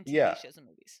TV yeah, shows and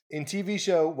movies. in TV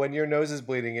show, when your nose is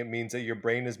bleeding, it means that your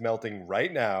brain is melting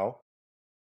right now,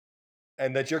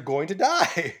 and that you're going to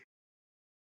die.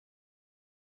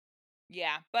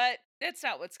 Yeah, but that's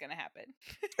not what's gonna happen.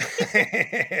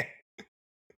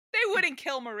 They wouldn't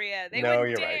kill Maria. They No,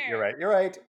 wouldn't you're right. You're dare. right. You're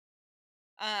right.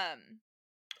 But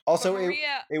Also,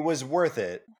 Maria, it was worth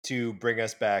it to bring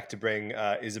us back to bring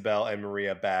Isabel and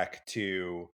Maria back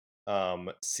to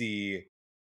see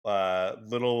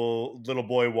little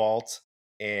boy Walt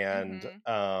and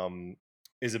mhm,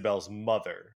 Isabel's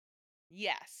mother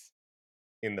yes.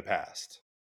 in the past.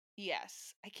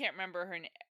 Yes. I can't remember her name.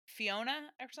 Fiona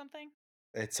or something?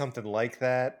 It's something like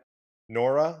that.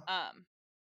 Nora? Um,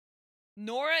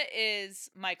 Nora is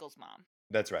Michael's mom.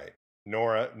 That's right.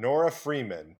 Nora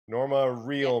Freeman. Norma Yeah.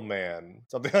 Real Man.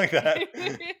 Something like that.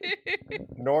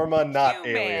 Norma not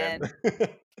alien. Human.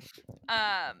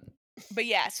 But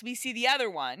yes, we see the other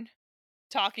one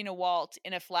talking to Walt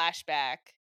in a flashback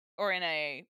or in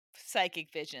a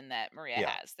psychic vision that Maria Yeah.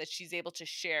 has that she's able to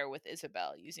share with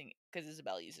Isabel using because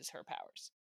Isabel uses her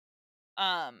powers.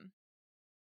 Um,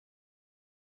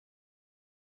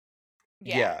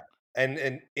 yeah, Yeah.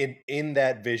 And in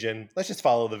that vision, let's just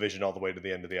follow the vision all the way to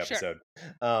the end of the sure.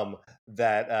 episode.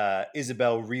 That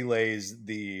Isabel relays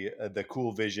the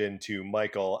cool vision to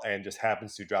Michael and just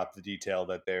happens to drop the detail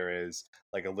that there is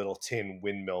like a little tin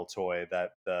windmill toy that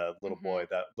the Hmm.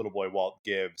 little boy Walt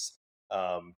gives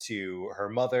to her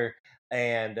mother,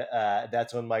 and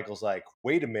that's when Michael's like,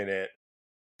 "Wait a minute,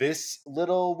 this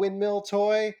little windmill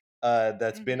toy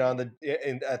that's been Hmm. on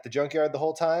at the junkyard the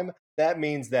whole time. That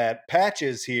means that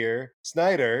Patches here,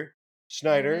 Hmm.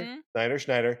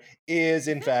 Schneider is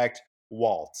in fact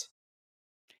Walt."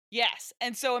 Yes.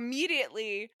 And so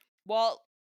immediately Walt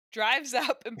drives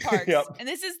up and parks. Yep. And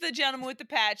this is the gentleman with the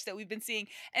patch that we've been seeing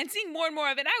and seeing more and more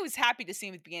of. And I was happy to see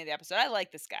him at the beginning of the episode. I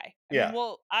like this guy. I mean, Yeah.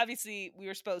 well, obviously we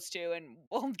were supposed to, and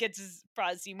we'll get to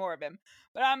probably see more of him.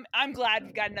 But I'm glad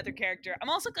we've got another character. I'm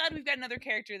also glad we've got another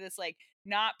character that's like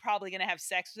not probably gonna have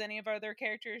sex with any of our other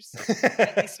characters.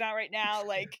 At least not right now.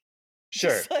 Like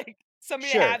Sure. just like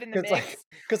somebody to Sure. have in the mix.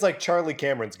 Because like Charlie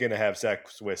Cameron's gonna have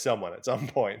sex with someone at some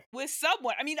point. With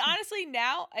someone. I mean, honestly,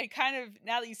 now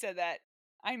now that you said that,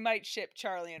 I might ship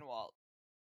Charlie and Walt.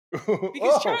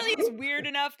 Because Charlie is Oh, weird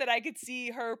enough that I could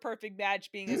see her perfect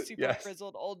match being a super yes.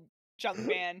 frizzled old junk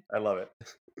man. I love it.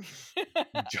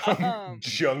 Junk um,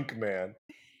 junk man.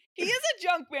 he is a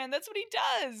junk man. That's what he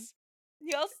does.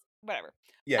 He also whatever.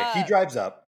 Yeah, he Uh, drives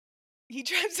up. he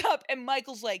drives up and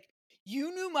Michael's like,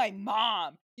 "You knew my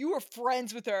mom. You were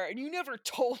friends with her, and you never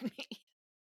told me."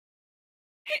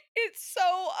 It's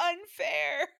so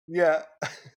unfair Yeah.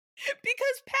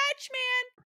 because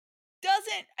Patchman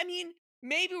doesn't. I mean,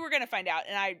 maybe we're gonna find out,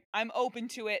 and I'm open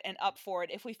to it and up for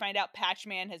it if we find out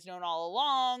Patchman has known all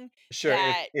along Sure,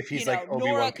 that if he's like Obi-Wan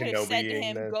Nora could have said to Kenobi-ing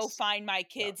him, "Go this. find my Yeah.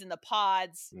 kids in the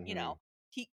pods." Mhm.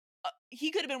 He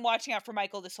could have been watching out for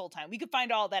Michael this whole time. We could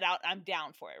find all that out. I'm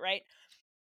down for it, right?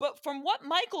 But from what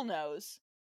Michael knows,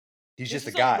 He's this just a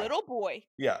was a guy. little boy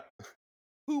Yeah.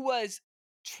 who was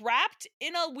trapped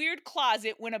in a weird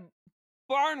closet when a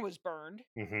barn was burned,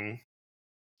 Mhm.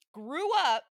 grew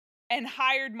up, and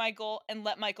hired Michael and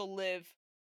let Michael live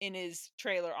in his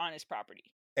trailer on his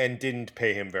property. And didn't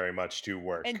pay him very much to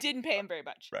work. And didn't pay him very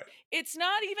much. Right. It's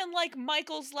not even like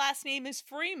Michael's last name is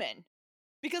Freeman,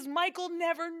 because Michael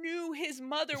never knew his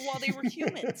mother while they were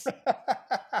humans.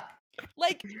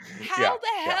 Like, how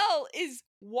the hell is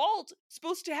Walt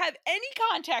supposed to have any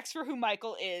context for who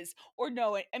Michael is or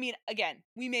know it? I mean, again,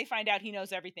 we may find out he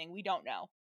knows everything. We don't know.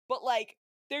 But like,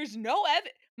 there's no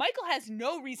Michael has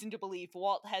no reason to believe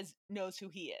Walt knows who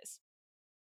he is.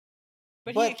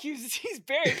 But he's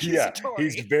very accusatory. Yeah,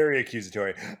 he's very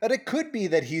accusatory. But it could be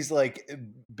that he's like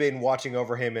been watching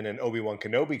over him in an Obi-Wan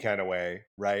Kenobi kind of way,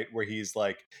 right? Where he's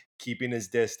like keeping his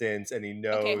distance and he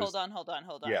knows. Okay, hold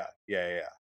on. Yeah.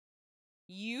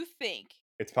 You think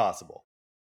it's possible?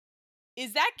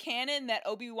 Is that canon that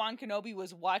Obi-Wan Kenobi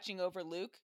was watching over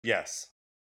Luke? Yes.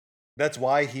 That's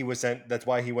why he was sent. That's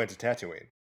why he went to Tatooine.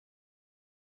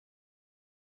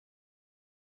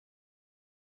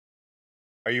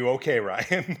 Are you okay,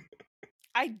 Ryan?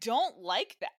 I don't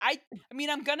like that. I mean,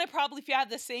 I'm gonna probably have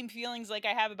the same feelings like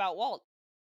I have about Walt.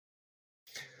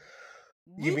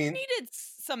 Luke needed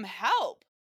some help.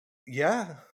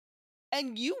 Yeah.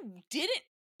 And you didn't.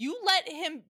 You let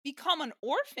him become an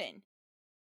orphan.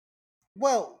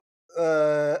 Well,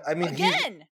 I mean,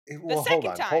 again, well, the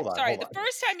second time. Sorry, the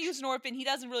first time he was an orphan, he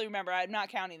doesn't really remember. I'm not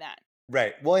counting that.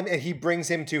 Right. Well, and he brings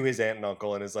him to his aunt and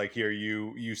uncle and is like, here,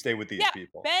 you stay with these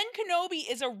people. Ben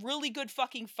Kenobi is a really good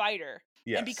fucking fighter.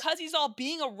 Yes. And because he's all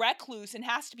being a recluse and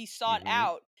has to be sought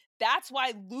out, that's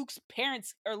why Luke's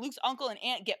parents or Luke's uncle and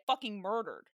aunt get fucking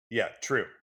murdered. Yeah, true.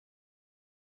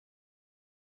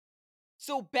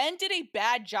 So Ben did a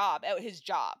bad job at his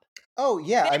job. Oh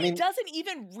yeah, I mean, he doesn't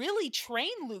even really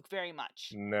train Luke very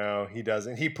much. No, he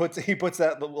doesn't. He puts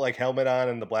that like helmet on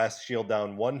and the blast shield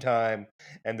down one time,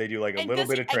 and they do like a little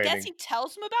bit of training. I guess he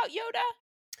tells him about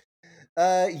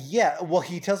Yoda. Yeah. Well,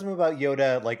 he tells him about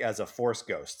Yoda like as a Force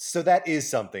ghost, so that is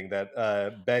something that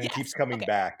Ben keeps coming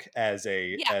back as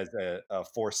a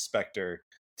Force specter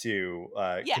to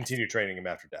continue training him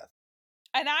after death.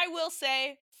 And I will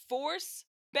say, Force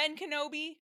Ben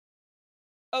Kenobi,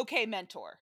 okay,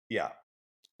 mentor. Yeah.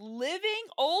 Living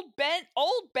old Ben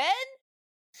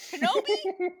Kenobi.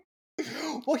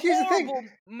 Well, here's the thing.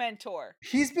 Mentor.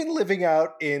 He's been living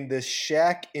out in this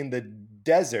shack in the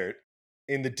desert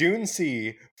in the Dune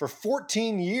Sea for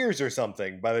 14 years or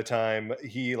something by the time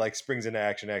he like springs into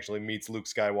action, actually meets Luke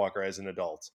Skywalker as an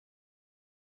adult.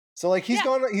 So like he's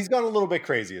gone a little bit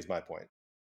crazy is my point.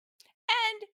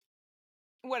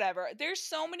 And whatever. There's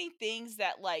so many things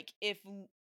that like if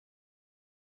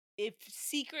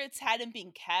secrets hadn't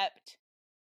been kept,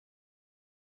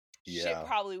 shit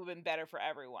probably would have been better for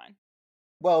everyone.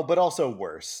 Well, but also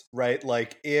worse, right?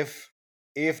 Like if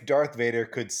Darth Vader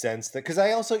could sense that, because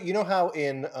I also, you know how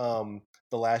in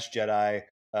The Last Jedi,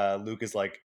 Luke is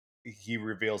like, he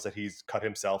reveals that he's cut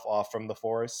himself off from the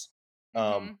Force.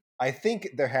 I think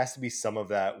there has to be some of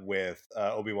that with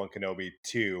Obi-Wan Kenobi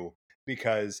too,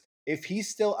 because if he's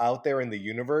still out there in the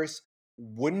universe,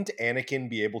 wouldn't Anakin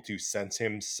be able to sense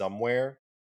him somewhere?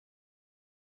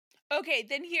 Okay,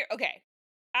 then okay.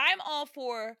 I'm all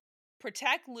for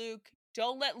protect Luke,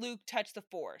 don't let Luke touch the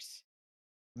Force.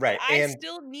 Right. But I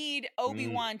still need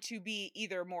Obi-Wan to be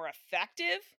either more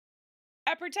effective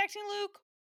at protecting Luke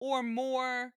or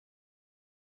more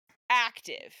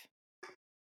active.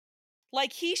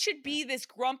 Like, he should be this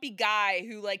grumpy guy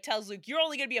who like tells Luke, you're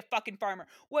only gonna be a fucking farmer.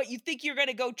 What, you think you're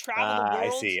gonna go travel the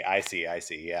world? I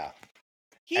see, yeah.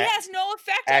 He has no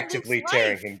effect actively on Luke's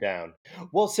tearing life. him down.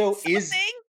 Well, so is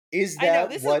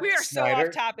that I know, we are Snyder... so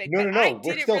off topic, No, but I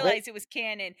didn't realize it was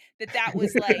canon that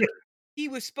was like he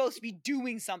was supposed to be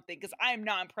doing something, because I am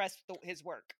not impressed with his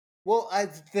work. Well,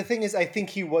 the thing is, I think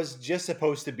he was just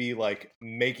supposed to be like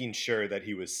making sure that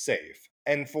he was safe,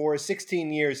 and for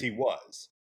 16 years he was.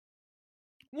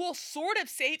 Well, sort of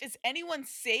safe. Is anyone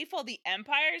safe while the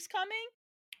Empire is coming?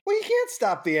 Well, you can't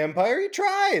stop the Empire. He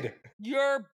tried.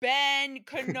 You're Ben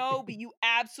Kenobi. You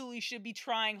absolutely should be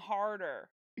trying harder.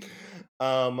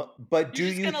 But do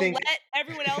you think let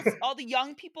everyone else, all the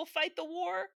young people, fight the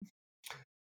war?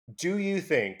 Do you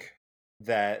think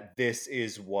that this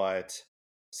is what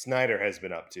Snyder has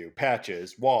been up to?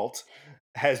 Patches, Walt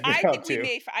has been up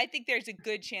to. I think there's a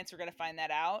good chance we're going to find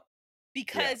that out,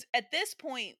 because at this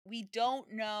point we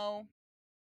don't know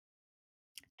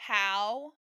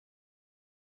how.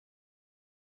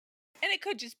 And it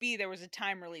could just be there was a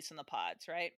time release on the pods,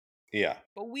 right? Yeah.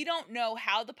 But we don't know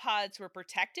how the pods were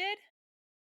protected.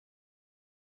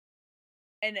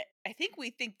 And I think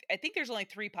there's only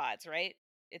 3 pods, right?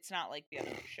 It's not like the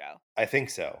other show. I think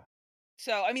so.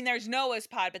 So, I mean, there's Noah's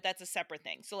pod, but that's a separate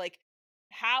thing. So, like,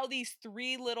 how these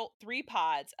 3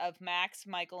 pods of Max,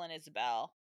 Michael, and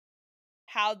Isabel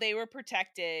how they were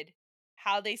protected,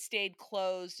 how they stayed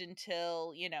closed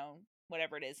until,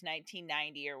 whatever it is,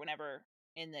 1990 or whenever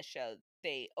in the show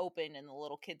they opened and the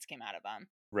little kids came out of them.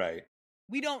 Right.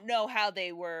 We don't know how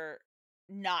they were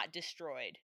not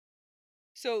destroyed.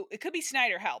 So it could be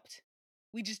Snyder helped.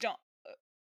 We just don't,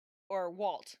 or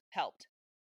Walt helped.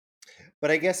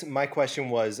 But I guess my question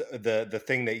was the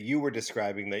thing that you were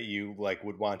describing that you like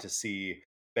would want to see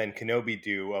Ben Kenobi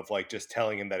do of like just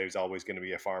telling him that he was always going to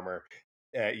be a farmer,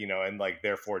 and like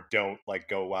therefore don't like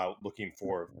go out looking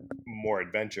for more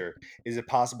adventure. Is it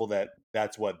possible that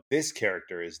that's what this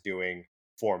character is doing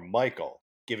for Michael,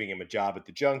 giving him a job at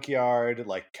the junkyard,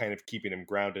 like kind of keeping him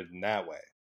grounded in that way?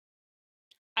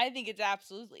 I think it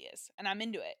absolutely is, and I'm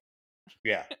into it.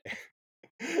 Yeah.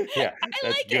 Yeah, I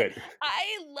that's like it. good. I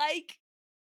like,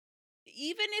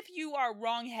 even if you are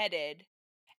wrong-headed,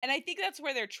 and I think that's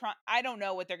where they're trying. I don't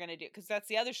know what they're gonna do, because that's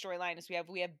the other storyline is we have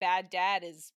Bad Dad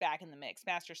is back in the mix,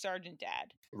 Master Sergeant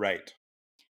Dad, Right.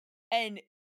 and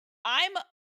I'm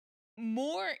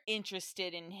more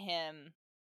interested in him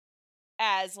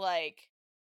as like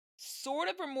sort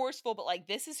of remorseful, but like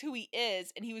this is who he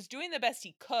is, and he was doing the best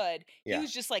he could. He Yeah.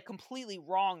 was just like completely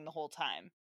wrong the whole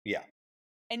time, Yeah.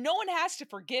 and no one has to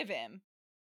forgive him.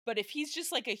 But if he's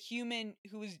just like a human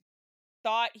who's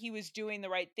thought he was doing the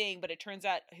right thing, but it turns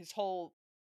out his whole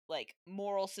like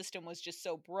moral system was just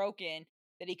so broken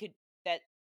that that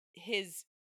his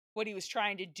what he was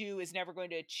trying to do is never going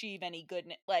to achieve any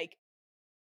goodness. Like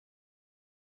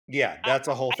Yeah, I that's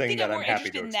a whole I thing think I'm that I'm more happy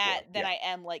interested to in that explore. than Yeah.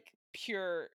 I am like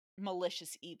pure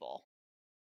malicious evil.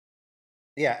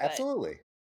 Yeah, But absolutely.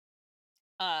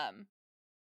 um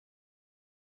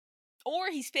or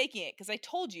he's faking it, because I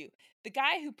told you the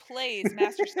guy who plays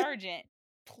Master Sergeant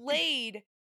played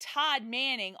Todd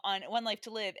Manning on One Life to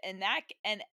Live, and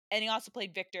and he also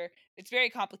played Victor. It's very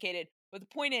complicated, but the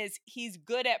point is he's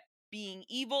good at being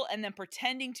evil and then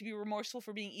pretending to be remorseful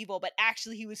for being evil, but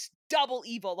actually he was double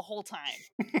evil the whole time.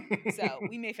 So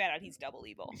we may find out he's double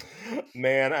evil.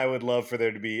 Man, I would love for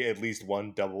there to be at least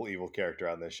one double evil character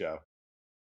on this show.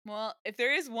 Well, if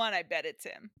there is one, I bet it's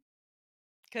him.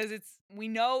 Because we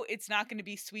know it's not going to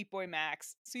be Sweet Boy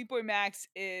Max. Sweet Boy Max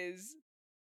is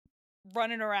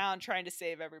running around trying to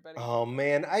save everybody. Oh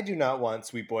man, I do not want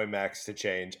Sweet Boy Max to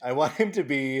change. I want him to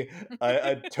be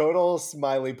a total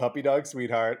smiley puppy dog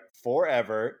sweetheart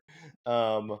forever.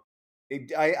 Um,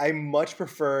 I much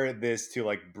prefer this to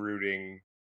like brooding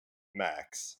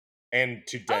Max and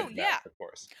to Oh, dead yeah. Max, of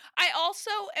course. I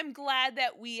also am glad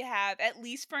that we have, at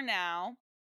least for now,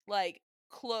 like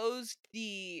closed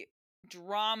the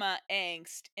drama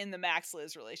angst in the Max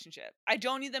Liz relationship. I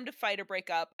don't need them to fight or break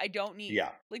up. I don't need, Yeah,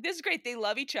 like, this is great. They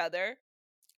love each other.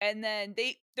 And then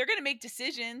they're going to make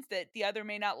decisions that the other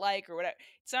may not like or whatever.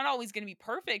 It's not always going to be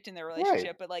perfect in their right.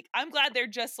 relationship, but like I'm glad they're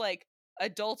just like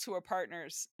adults who are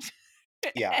partners.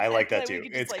 Yeah, I And like that like we too.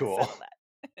 could just It's like cool. settle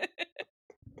that.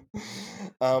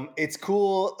 It's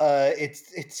cool.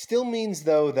 It still means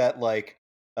though that like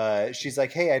she's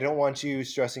like, hey, I don't want you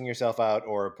stressing yourself out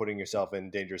or putting yourself in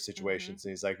dangerous Mhm. situations.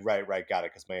 And he's like, right, got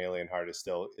it, because my alien heart is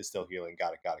still healing.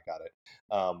 Got it.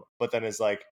 But then is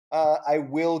like, I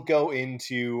will go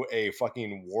into a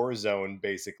fucking war zone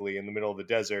basically in the middle of the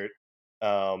desert,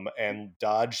 and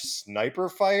dodge sniper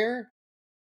fire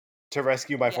to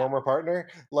rescue my Yeah. former partner.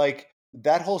 Like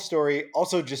that whole story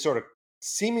also just sort of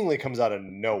seemingly comes out of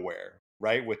nowhere,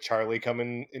 right? With Charlie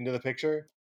coming into the picture.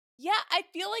 Yeah, I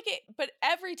feel like it, but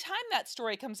every time that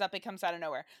story comes up, it comes out of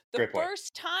nowhere. The Great point.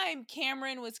 first time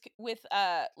Cameron was with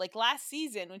like last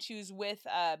season when she was with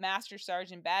Master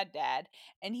Sergeant Bad Dad,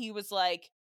 and he was like,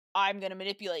 I'm gonna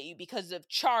manipulate you because of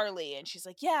Charlie, and she's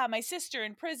like, yeah, my sister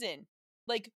in prison.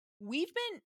 Like, we've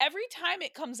been, every time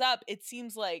it comes up, it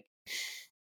seems like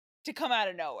to come out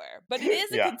of nowhere. But it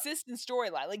is a Yeah. consistent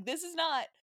storyline. Like, this is not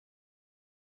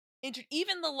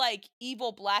even the like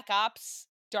evil Black Ops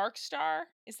Dark Star,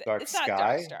 is that, Dark it's not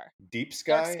Dark Sky, Star. Deep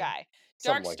Dark Sky, Sky.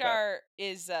 something Dark like that. Star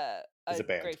is Is a a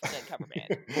band. Grateful Dead cover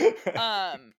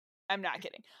band. I'm not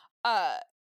kidding. Uh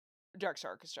Dark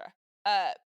Star Orchestra.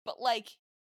 Uh but like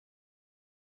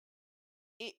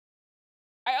it,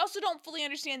 I also don't fully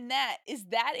understand that. Is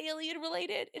that alien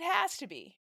related? It has to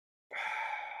be.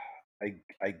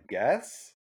 I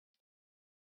guess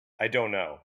I don't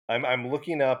know. I'm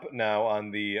looking up now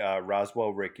on the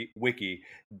Roswell wiki.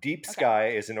 Deep Okay. Sky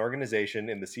is an organization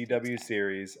in the Deep CW Sky.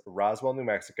 series Roswell, New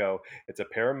Mexico. It's a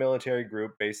paramilitary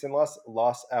group based in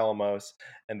Los Alamos,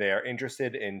 and they are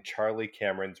interested in Charlie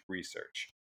Cameron's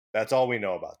research. That's all we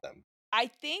know about them. I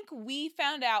think we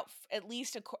found out at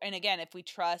least and again, if we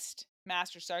trust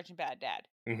Master Sergeant Bad Dad,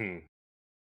 Hmm.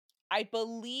 I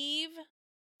believe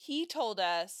he told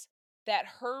us that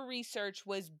her research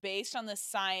was based on the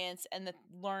science and the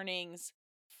learnings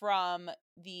from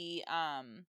the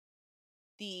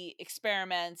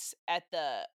experiments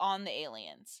on the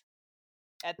aliens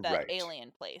at the Right.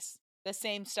 alien place. The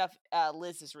same stuff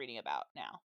Liz is reading about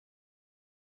now.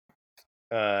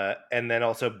 And then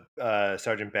also,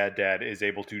 Sergeant Bad Dad is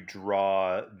able to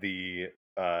draw the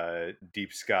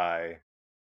Deep Sky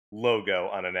logo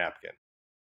on a napkin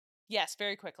Yes,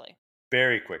 very quickly.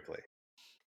 very quickly.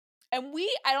 And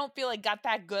I don't feel like got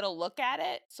that good a look at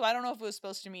it, so I don't know if it was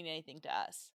supposed to mean anything to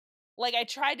us. Like, I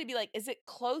tried to be like, is it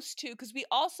close to? Because we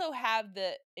also have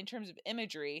in terms of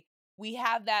imagery, we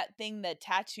have that thing, the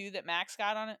tattoo that Max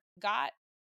got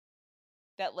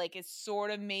that like it sort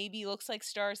of maybe looks like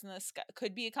stars in the sky,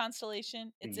 could be a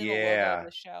constellation. It's in the logo of Yeah.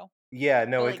 the show, Yeah,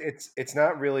 no, but like, it's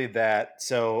not really that.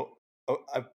 So,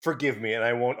 forgive me, and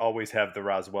I won't always have the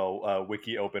Roswell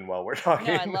wiki open while we're no, I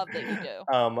talking. love that you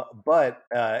do. But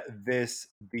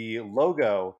the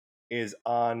logo is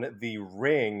on the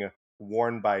ring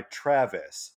worn by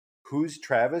Travis. Who's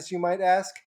Travis, you might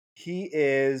ask? He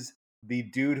is the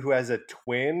dude who has a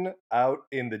twin out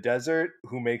in the desert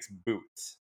who makes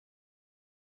boots.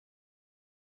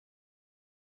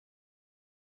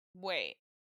 Wait,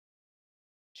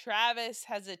 Travis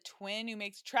has a twin who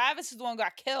makes Travis is the one who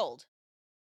got killed.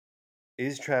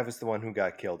 Is Travis the one who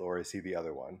got killed, or is he the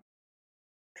other one?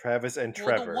 Travis and Well,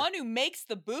 the Trevor. one who makes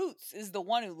the boots is the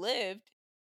one who lived.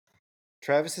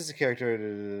 Travis is a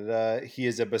character. He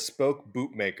is a bespoke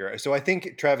bootmaker. So I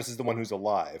think Travis is the one who's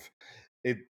alive.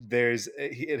 It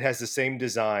has the same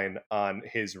design on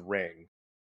his ring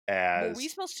Were we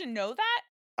as supposed to know that?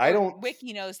 I Or don't.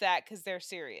 Wiki knows that because they're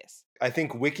serious? I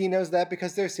think Wiki knows that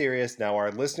because they're serious. Now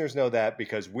our listeners know that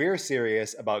because we're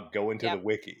serious about going to the Yep.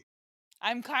 Wiki.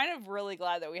 I'm kind of really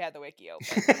glad that we had the Wiki open.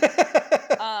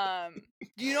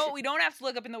 Do you know what we don't have to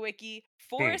look up in the Wiki?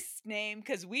 Hmm. Forrest's name,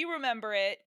 because we remember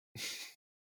it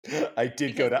I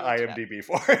did go because to we looked it up. IMDb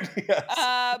for it.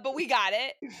 Yes. But we got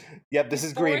it. Yep. This Because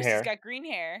is green Forrest has hair. got green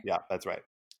hair. Yeah, that's right.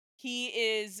 He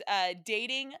is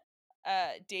dating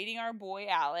our boy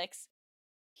Alex.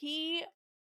 He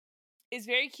is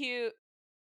very cute.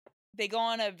 They go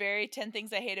on a very 10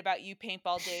 Things I Hate About You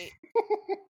paintball date.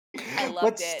 I But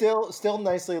loved it. still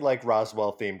nicely like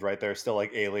Roswell themed, right? There's still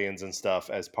like aliens and stuff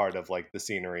as part of like the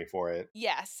scenery for it.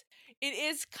 Yes. It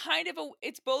is kind of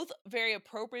it's both very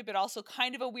appropriate, but also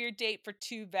kind of a weird date for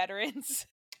two veterans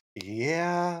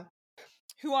Yeah.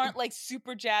 who aren't like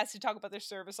super jazzed to talk about their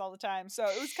service all the time. So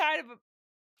it was kind of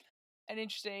an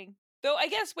interesting. Though I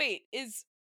guess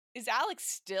is Alex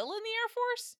still in the Air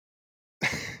Force?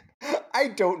 I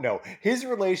don't know. His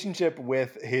relationship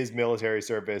with his military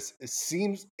service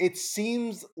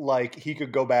seems like he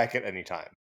could go back at any time,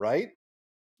 right?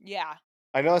 Yeah.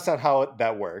 I know that's not how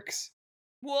that works.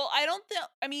 Well, I don't think.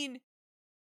 I mean,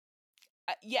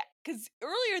 yeah, because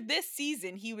earlier this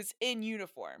season he was in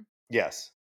uniform,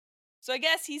 Yes. so I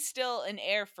guess he's still an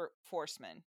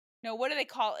Forceman. No, what do they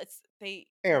call it? It's they We've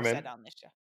said Airman, on this show,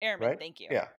 airman. right? Thank you.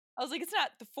 Yeah. I was like, it's not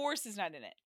the Force is not in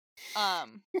it.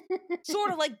 Um,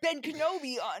 sort of like Ben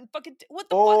Kenobi on fucking. What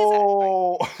the fuck is that? Like,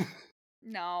 Oh.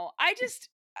 no, I just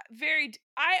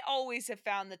I always have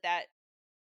found that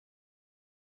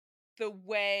the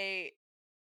way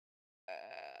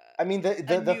I mean A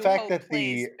the New fact Hope that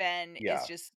plays Ben is yeah,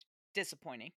 just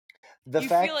disappointing. the You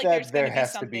feel fact like there's that going there to be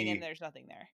has to something and be there's nothing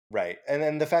there. right. And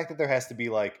then the fact that there has to be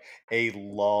like a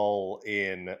lull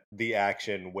in the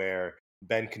action where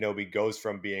Ben Kenobi goes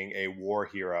from being a war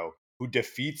hero who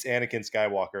defeats Anakin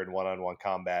Skywalker in one-on-one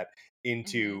combat Mhm.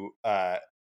 into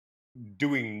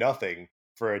doing nothing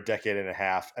for a decade and a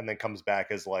half and then comes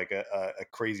back as like a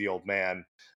crazy old man.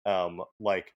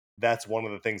 Like that's one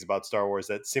of the things about Star Wars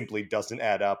that simply doesn't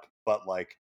add up, but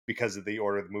like because of the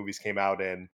order the movies came out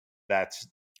in, that's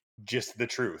just the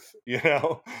truth, you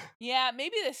know? Yeah,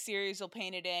 maybe the series will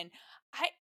paint it in. I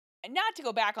Not to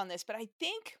go back on this, but I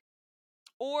think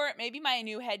or maybe my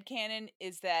new headcanon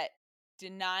is that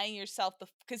denying yourself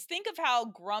cuz think of how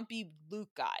grumpy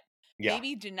Luke got. Yeah.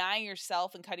 Maybe denying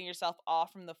yourself and cutting yourself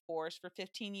off from the Force for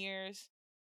 15 years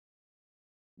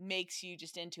makes you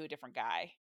just into a different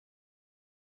guy.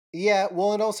 Yeah,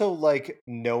 well, and also like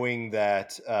knowing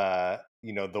that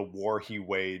the war he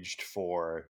waged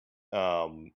for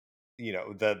um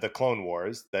the Clone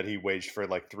Wars that he waged for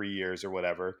like 3 years or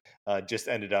whatever just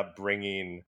ended up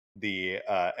bringing the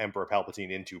Emperor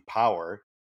Palpatine into power.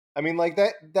 I mean like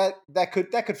that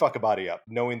could fuck a body up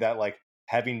knowing that like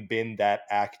having been that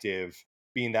active,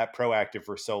 being that proactive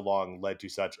for so long led to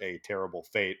such a terrible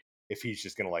fate if he's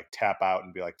just going to like tap out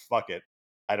and be like fuck it,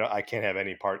 I can't have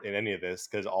any part in any of this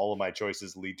because all of my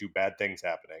choices lead to bad things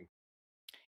happening.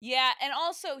 Yeah, and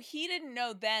also he didn't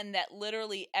know then that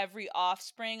literally every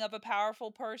offspring of a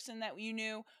powerful person that you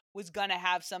knew was gonna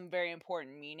have some very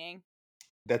important meaning.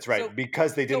 That's So right,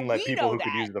 because they so didn't let we people know who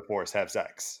could that. use the Force have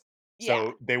sex. Yeah.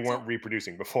 So they weren't So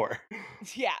reproducing before.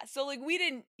 yeah, so like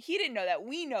he didn't know that.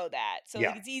 We know that. So like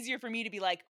Yeah. it's easier for me to be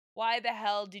like, why the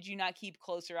hell did you not keep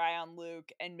closer eye on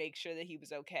Luke and make sure that he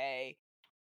was okay?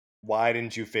 Why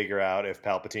didn't you figure out if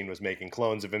Palpatine was making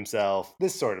clones of himself?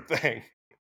 This sort of thing.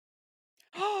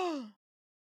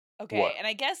 Okay, What? and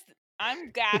I guess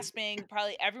I'm gasping,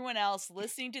 probably everyone else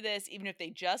listening to this, even if they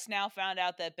just now found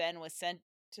out that Ben was sent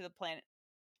to the planet.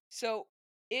 So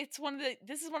it's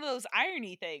this is one of those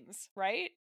irony things,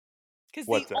 right? Because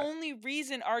the What's that? only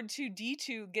reason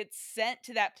R2D2 gets sent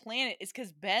to that planet is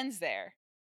because Ben's there.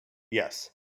 Yes.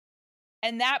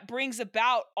 And that brings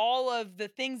about all of the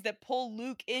things that pull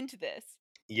Luke into this.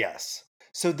 Yes.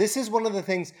 So this is one of the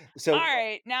things. All So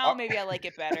right, now maybe I like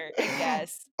it better, I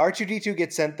guess. R2D2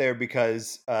 gets sent there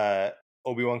because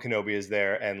Obi-Wan Kenobi is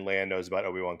there and Leia knows about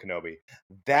Obi-Wan Kenobi. Right.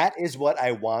 That is what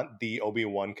I want the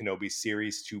Obi-Wan Kenobi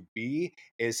series to be,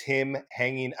 is him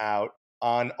hanging out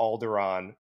on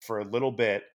Alderaan for a little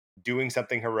bit, doing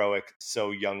something heroic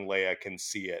so young Leia can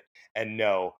see it and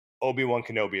know Obi-Wan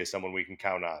Kenobi is someone we can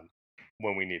count on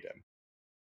when we need him.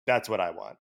 That's what I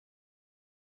want.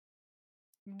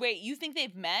 Wait, you think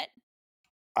they've met?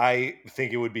 I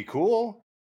think it would be cool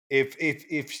even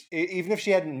if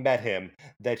she hadn't met him,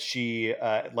 that she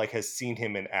like has seen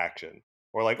him in action,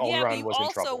 or like Yeah, but Alderaan you was in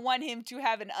also trouble. want him to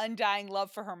have an undying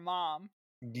love for her mom.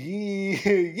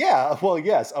 Yeah, well,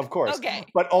 yes, of course, Okay.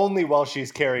 but only while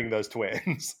she's carrying those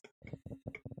twins.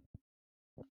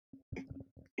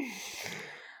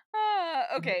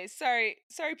 Okay, sorry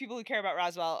people who care about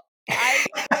Roswell.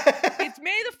 It's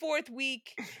May the 4th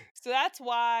week, so that's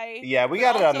why. Yeah, we But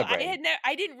got it on also the brain.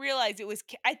 I didn't realize it was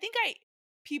I think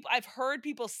I've heard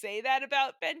people say that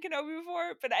about Ben Kenobi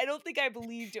before, but I don't think I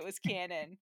believed it was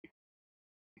canon.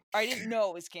 Or I didn't know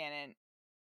it was canon.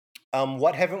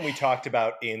 What haven't we talked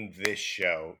about in this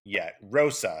show yet?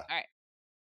 Rosa. All right.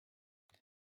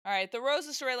 All right, the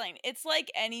Rosa storyline. It's like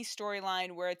any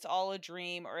storyline where it's all a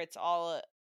dream or it's all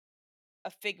a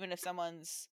figment of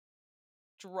someone's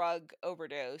drug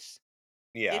overdose.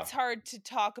 Yeah, It's hard to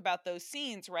talk about those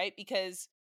scenes, right? Because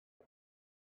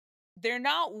they're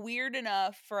not weird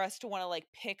enough for us to want to like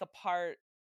pick apart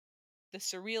the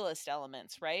surrealist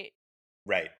elements, right?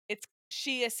 right. It's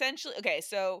she essentially okay,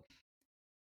 so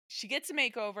she gets a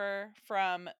makeover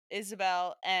from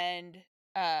Isabel and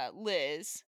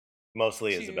Liz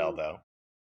Mostly Isabel, to though.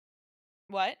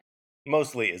 what?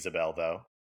 Mostly Isabel, though.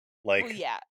 Well, Like,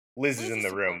 yeah. Liz is Liz in is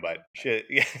the room, supportive, but but shit.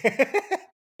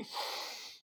 Yeah.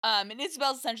 and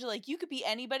Isabel's essentially like you could be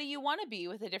anybody you want to be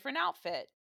with a different outfit.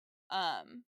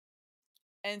 Um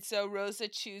and so Rosa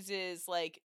chooses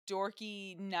like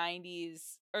dorky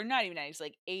 90s or not even 90s,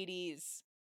 like 80s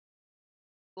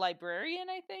librarian,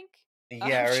 I think.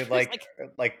 Yeah, or She was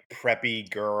like preppy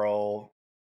girl,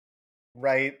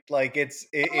 right? Like like it's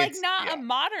not a yeah.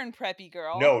 modern preppy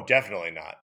girl. No, definitely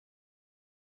not.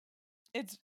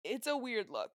 It's a weird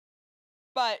look.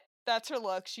 But that's her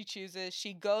look she chooses.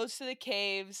 She goes to the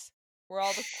caves where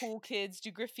all the cool kids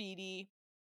do graffiti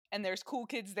and there's cool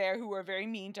kids there who are very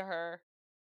mean to her.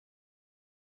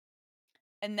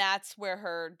 And that's where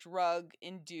her drug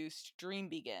induced dream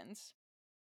begins,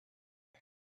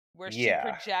 where she Yeah,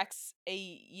 projects a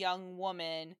young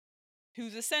woman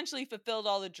who's essentially fulfilled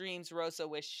all the dreams Rosa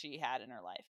wished she had in her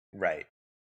life. right.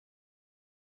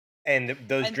 And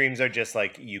those And dreams are just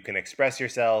like you can express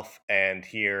yourself, and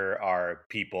here are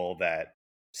people that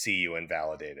see you and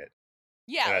validate it,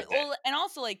 yeah, and like that's it. well, and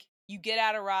also like you get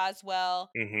out of Roswell,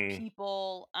 Hmm.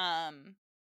 people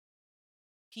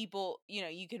people,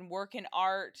 you can work in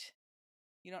art,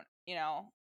 you don't,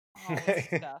 all this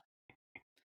stuff.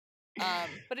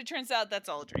 But it turns out that's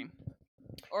all a dream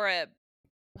or a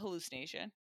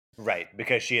hallucination. Right,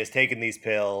 because she has taken these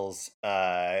pills.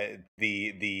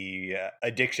 The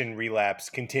addiction relapse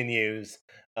continues,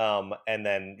 and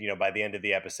then by the end of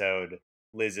the episode,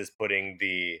 Liz is putting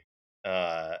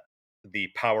uh, the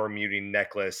power muting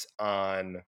necklace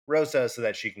on Rosa so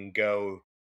that she can go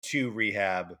to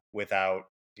rehab without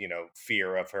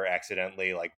fear of her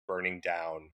accidentally like burning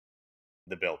down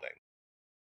the building.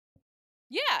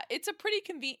 Yeah, it's a pretty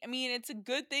convenient. I mean, it's a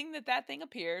good thing that that thing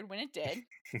appeared when it did.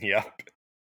 Yep.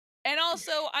 And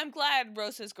also, I'm glad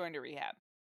Rosa's going to rehab.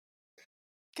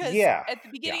 Because Yeah. at the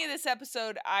Yeah. beginning of this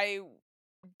episode, I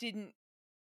didn't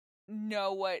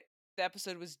know what the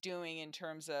episode was doing in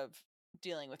terms of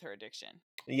dealing with her addiction.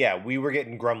 Yeah. We were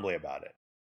getting grumbly about it.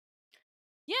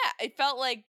 Yeah, it felt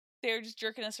like they were just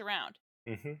jerking us around.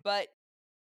 Hmm. But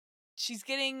she's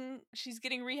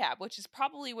getting rehab, which is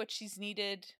probably what she's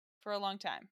needed for a long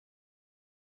time.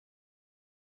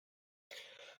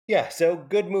 Yeah, so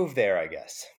good move there, I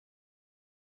guess.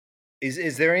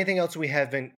 Is there anything else we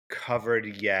haven't covered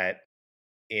yet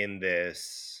in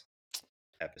this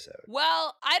episode?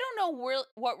 Well, I don't know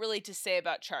what really to say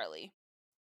about Charlie.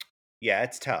 Yeah,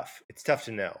 it's tough. It's tough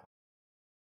to know.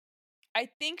 I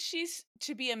think she's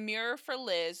to be a mirror for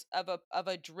Liz of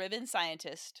a driven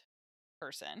scientist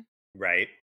person. Right.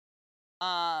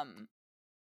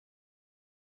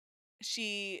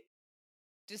 She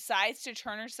decides to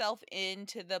turn herself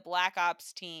into the Black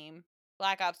Ops team,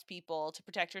 Black Ops people to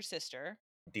protect her sister,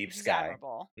 Deep which is Sky.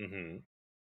 admirable. Mm-hmm.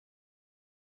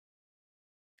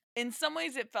 In some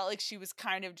ways it felt like she was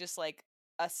kind of just like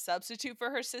a substitute for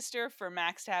her sister for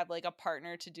Max to have like a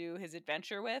partner to do his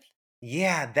adventure with.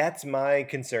 Yeah, that's my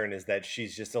concern, is that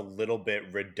she's just a little bit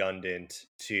redundant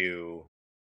to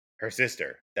her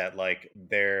sister. That like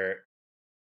they're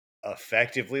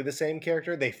effectively the same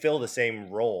character. They fill the same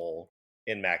role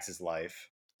in Max's life.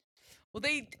 Well,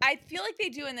 I feel like they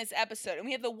do in this episode, and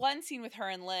we have the one scene with her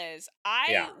and Liz. I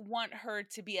Yeah. want her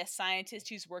to be a scientist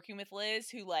who's working with Liz,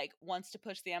 who like wants to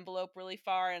push the envelope really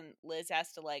far, and Liz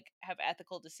has to like have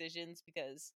ethical decisions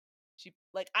because she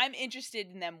like I'm interested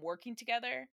in them working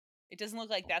together. It doesn't look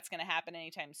like that's going to happen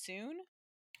anytime soon.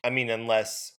 I mean,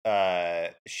 unless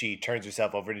she turns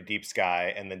herself over to Deep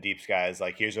Sky, and then Deep Sky is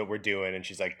like, "Here's what we're doing," and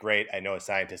she's like, "Great, I know a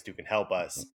scientist who can help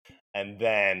us," and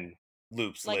then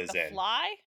loops Like Liz The in.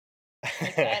 Fly,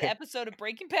 like that episode of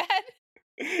Breaking Bad.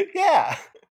 Yeah.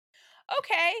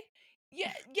 Okay.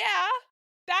 Yeah, yeah.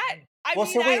 That I Well,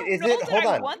 mean, so I wait, don't is know it? that Hold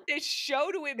I on. want this show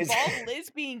to Is involve Liz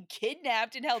being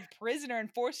kidnapped and held prisoner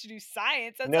and forced to do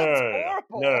science. That no, no, sounds no, no, no, no, no,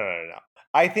 horrible. no, no.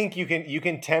 I think you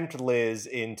can tempt Liz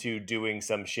into doing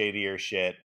some shadier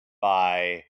shit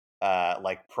by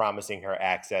like promising her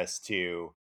access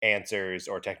to answers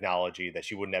or technology that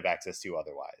she wouldn't have access to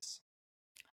otherwise.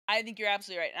 I think you're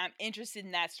absolutely right, and I'm interested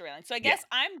in that storyline. So I Yeah. guess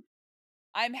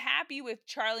I'm happy with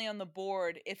Charlie on the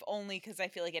board, if only because I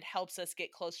feel like it helps us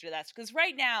get closer to that. Because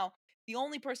right now, the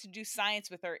only person to do science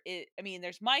with her is, I mean,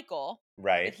 there's Michael, but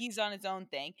Right. he's on his own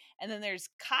thing, and then there's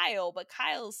Kyle, but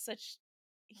Kyle's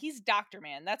he's Doctor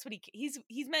Man. That's what he's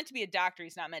meant to be a doctor.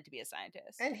 He's not meant to be a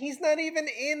scientist. And he's not even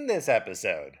in this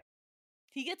episode.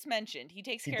 He gets mentioned. He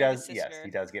takes He care of his does, yes, he sister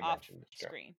does get off mentioned. It's true.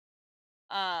 screen.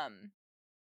 Um,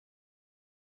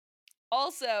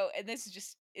 Also, and this is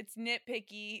just it's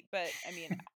nitpicky, but I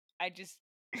mean, I just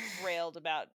railed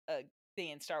about a thing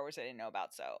in Star Wars I didn't know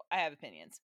about, so I have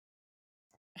opinions.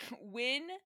 when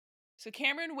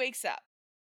Cameron wakes up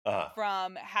Uh-huh.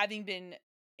 from having been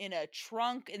in a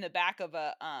trunk in the back of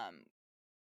a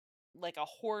like a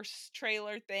horse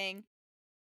trailer thing.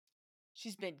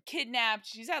 She's been kidnapped.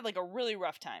 She's had like a really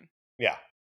rough time. Yeah.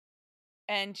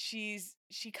 And she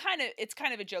kind of it's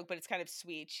kind of a joke, but it's kind of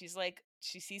sweet. She's like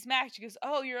she sees Max, she goes,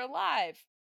 "Oh, you're alive.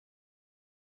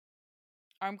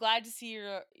 I'm glad to see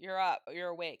you're up, you're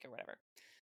awake," or whatever.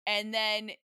 And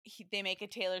then they make a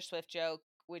Taylor Swift joke,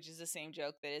 which is the same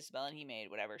joke that Isabel and he made.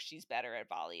 Whatever, she's better at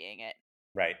volleying it.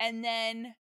 Right. And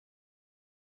then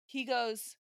he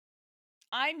goes,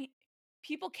 "I'm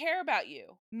people care about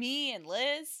you, me and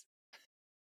Liz."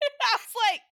 I was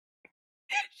like,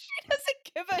 she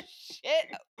doesn't give a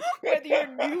shit whether your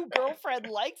new girlfriend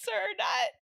likes her or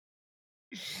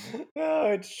not. No,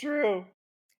 it's true.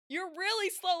 You're really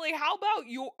slowly. How about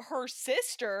her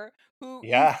sister, who you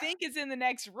Yeah. think is in the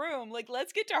next room? Like,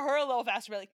 let's get to her a little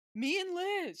faster. Like, me and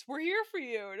Liz, we're here for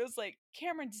you. And it was like,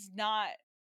 Cameron does not.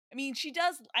 I mean, she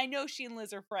does. I know she and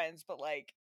Liz are friends, but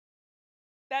like,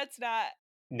 that's not.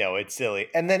 No, it's silly.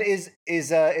 And then is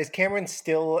Cameron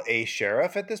still a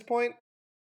sheriff at this point?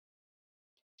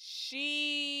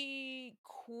 She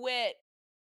quit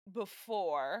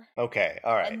before, Okay,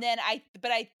 all right. and then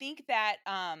but I think that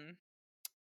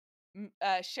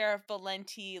Sheriff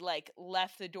Valenti like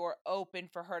left the door open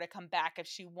for her to come back if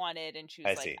she wanted, and she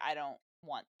I was like, see. "I don't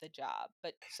want the job,"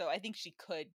 but so I think she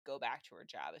could go back to her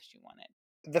job if she wanted.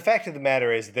 The fact of the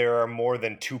matter is there are more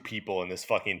than two people in this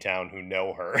fucking town who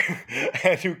know her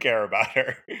and who care about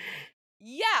her.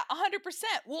 Yeah, 100%.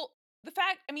 Well, the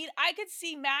fact, I mean, I could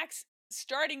see Max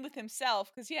starting with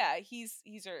himself because yeah, he's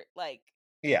her like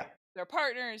Yeah. they're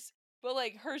partners. But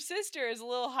like her sister is a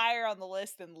little higher on the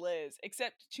list than Liz,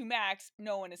 except to Max,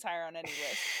 no one is higher on any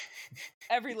list.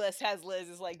 Every list has Liz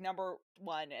as like number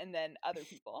one, and then other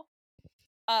people.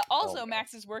 Oh, Also, man.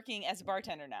 Max is working as a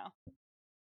bartender now.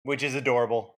 Which is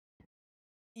adorable.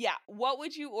 Yeah, what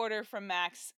would you order from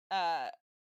Max at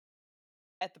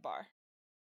the bar?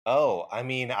 Oh, I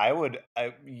mean,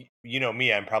 you know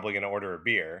me, I'm probably going to order a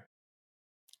beer.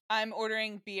 I'm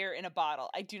ordering beer in a bottle.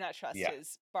 I do not trust Yeah.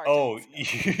 his Oh, bartending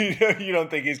skills. you don't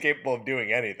think he's capable of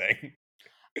doing anything?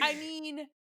 I mean,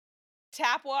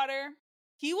 tap water,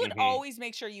 he would Mhm. always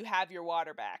make sure you have your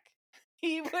water back.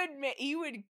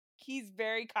 He's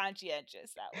very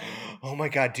conscientious that way. Oh my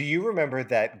god, do you remember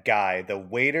that guy, the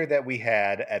waiter that we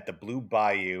had at the Blue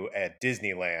Bayou at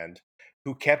Disneyland,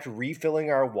 who kept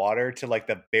refilling our water to, like,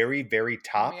 the very, very Oh my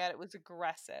top? god, it was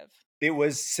aggressive. It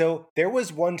was so there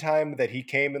was one time that he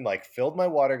came and, like, filled my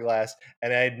water glass,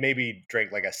 and I had maybe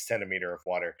drank, like, a centimeter of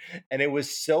water, and it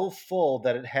was so full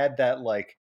that it had that,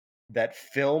 like, that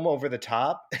film over the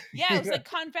top, Yeah, it you was know? like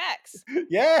convex.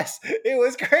 Yes, it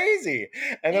was crazy,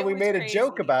 and then It we was made a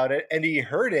joke crazy. about it, and he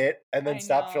heard it and then I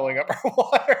stopped filling up know. our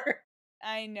water.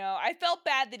 I know. I felt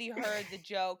bad that he heard the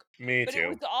joke, Me but it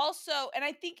was too. also, and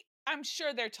I'm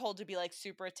sure they're told to be like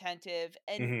super attentive,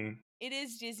 and Mhm. it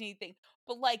is Disney thing.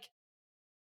 But like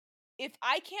if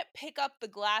I can't pick up the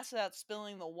glass without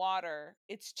spilling the water,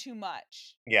 it's too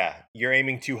much. Yeah, you're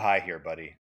aiming too high here,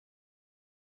 buddy.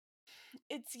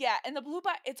 It's yeah, and the Blue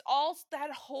Box, it's all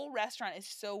that whole restaurant is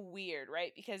so weird,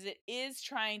 right? Because it is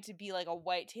trying to be like a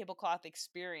white tablecloth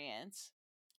experience,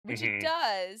 which it Mhm.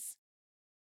 does,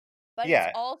 but it's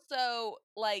Yeah, also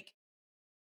like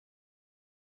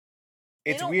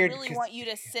they it's don't weird really because want you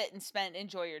to sit and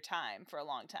enjoy your time for a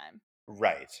long time.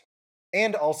 right.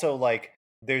 And also, like,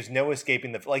 there's no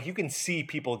escaping the like, you can see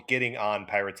people getting on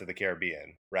Pirates of the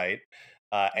Caribbean, right?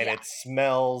 And Yeah. it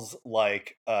smells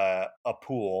like, a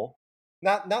pool.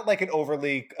 Not like an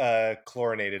overly,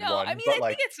 chlorinated No, I one, mean, but, I think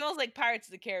like it smells like Pirates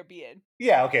of the Caribbean.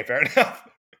 yeah, okay, fair enough.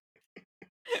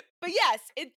 But yes,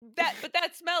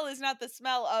 that smell is not the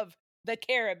smell of the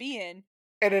Caribbean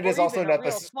And it or is also even a not the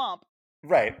real s swamp.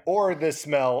 right, or the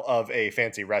smell of a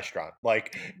fancy restaurant.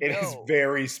 Like, it is No.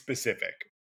 very specific.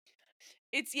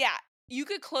 It's yeah, you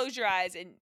could close your eyes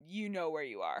and you know where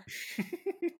you are.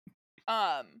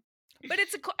 Um, but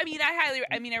I mean,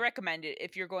 I mean, I recommend it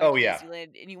if you're going Oh, to yeah.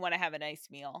 Disneyland and you wanna have a nice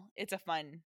meal. It's a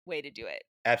fun way to do it.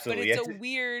 But Absolutely, it's a it's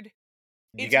weird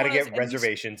you it's gotta one of those get and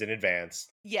reservations in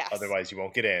advance, yes, otherwise you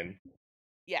won't get in.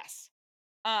 yes.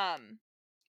 Um,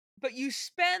 but you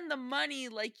spend the money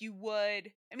like you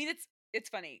would I mean, it's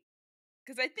funny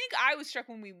because I think I was struck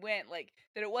when we went, like,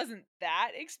 that it wasn't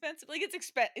that expensive. Like,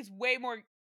 it's way more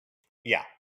Yeah.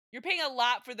 you're paying a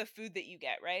lot for the food that you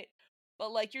get, right?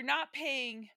 But, like, you're not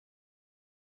paying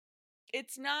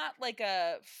it's not like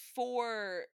a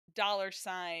 $4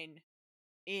 sign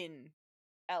in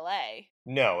LA.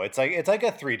 No, it's like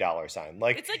a $3 sign,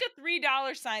 like It's like a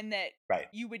 $3 sign that right.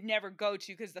 you would never go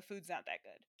to because the food's not that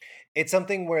good. It's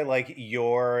something where, like,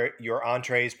 your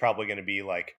entree is probably gonna be,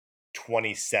 like,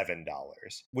 $27,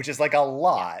 which is, like, a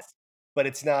lot, Yes. but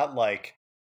it's not like,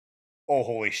 "Oh,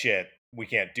 holy shit, we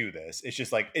can't do this." It's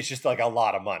just, like, a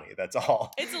lot of money, that's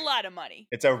all. It's a lot of money.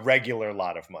 It's a regular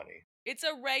lot of money. It's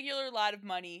a regular lot of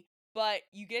money, but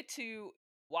you get to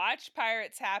watch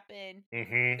pirates happen.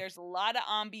 Mhm. There's a lot of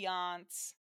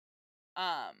ambiance.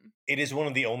 Um, It is one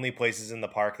of the only places in the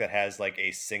park that has, like,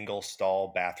 a single stall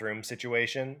bathroom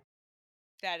situation.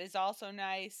 that is also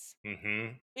nice.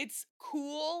 Mhm. It's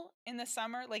cool in the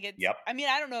summer. Like Yep. I mean,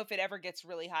 I don't know if it ever gets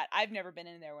really hot. I've never been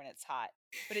in there when it's hot,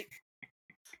 but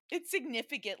it's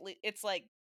significantly it's like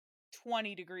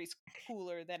 20 degrees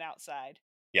cooler than outside.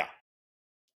 Yeah.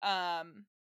 Um,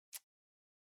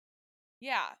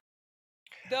 yeah.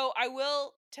 Though I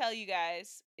will tell you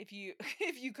guys, if you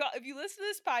if you listen to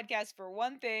this podcast for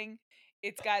one thing,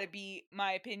 it's got to be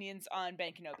my opinions on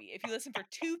Ben Kenobi. If you listen for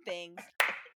two things,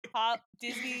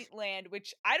 Disneyland,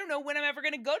 which I don't know when I'm ever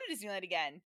going to go to Disneyland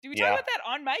again. Did we talk Yeah. about that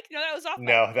on mic? No, that was off mic.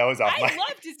 No, that was off I my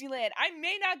love Disneyland. I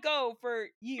may not go for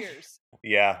years.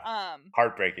 yeah. Um,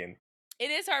 Heartbreaking.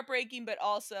 it is heartbreaking, but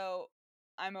also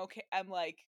I'm okay. I'm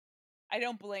like I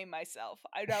don't blame myself.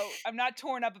 I'm not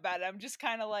torn up about it. I'm just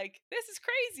kind of like this is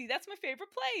crazy. That's my favorite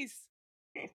place.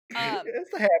 Um,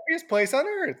 It's the happiest place on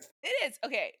earth. it is.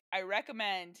 Okay, I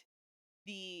recommend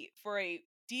the for a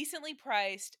decently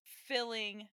priced,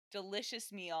 filling,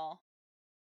 delicious meal,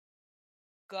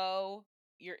 go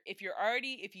if you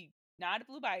not at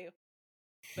Blue Bayou,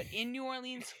 but in New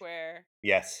Orleans Square,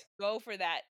 Yes. go for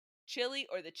that chili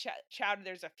or the chowder.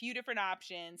 There's a few different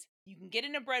options. You can get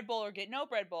in a bread bowl or get no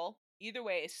bread bowl. Either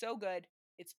way, it's so good.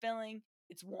 It's filling.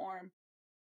 It's warm.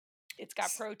 It's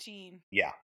got protein.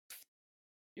 Yeah.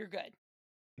 You're good.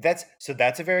 That's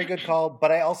a very good call,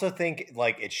 but I also think,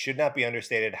 like, it should not be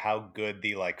understated how good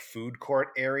the, like, food court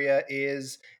area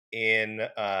is in,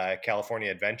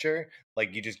 California Adventure.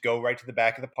 Like, you just go right to the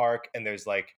back of the park and there's,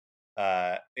 like,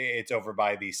 It's over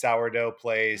by the sourdough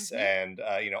place, Mhm.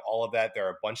 and all of that. There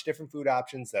are a bunch of different food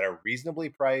options that are reasonably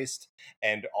priced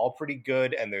and all pretty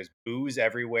good. And there's booze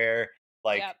everywhere.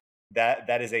 Like Yep.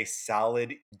 that is a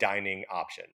solid dining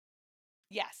option.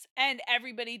 Yes, and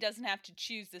everybody doesn't have to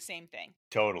choose the same thing.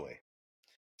 Totally.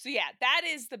 So yeah, that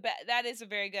is a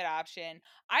very good option.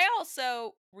 I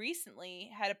also recently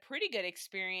had a pretty good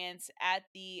experience at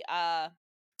the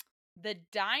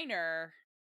diner.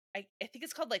 I think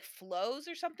it's called like Flows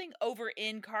or something over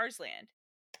in Carsland.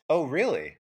 Oh,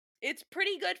 really? It's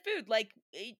pretty good food. Like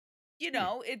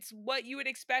Hmm. it's what you would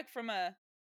expect from a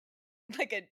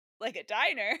like a like a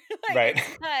diner. Like Right.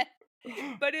 it's not,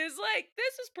 but it was like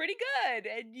this was pretty good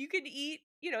and you can eat,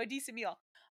 a decent meal.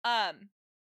 Um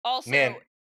Man, Also,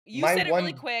 you my said it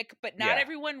really one quick, but not yeah.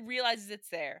 everyone realizes it's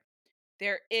there.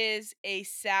 There is a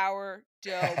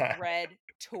sourdough bread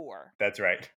tour. That's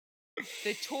right.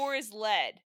 The tour is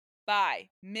led by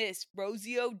Miss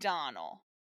Rosie O'Donnell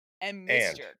and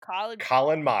And Mr. Colin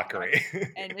Colin Mock Mockery.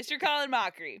 and Mr. Colin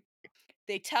Mockery.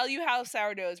 They tell you how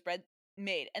sourdough is bread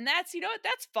made. And that's, you know what?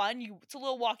 That's fun. It's a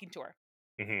little walking tour.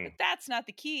 Mhm. But that's not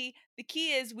the key. The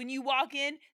key is when you walk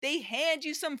in, they hand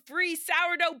you some free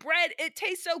sourdough bread. It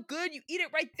tastes so good. You eat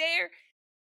it right there.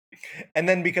 And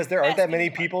then because there aren't Best that thing in many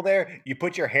the world. people there, you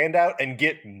put your hand out and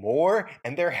get more,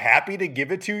 and they're happy to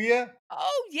give it to you?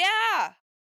 Oh, yeah.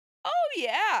 Oh,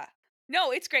 yeah.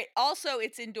 No, it's great. Also,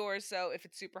 it's indoors, so if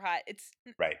it's super hot,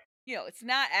 Right. it's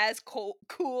not as cool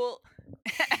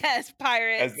as As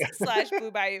Pirates slash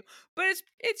Blue Bayou, but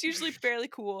it's usually fairly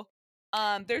cool.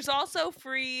 There's also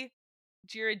free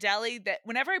Ghirardelli that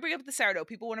whenever I bring up the sourdough,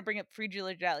 people want to bring up free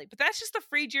Ghirardelli, but that's just the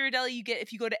free Ghirardelli you get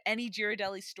if you go to any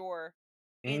Ghirardelli store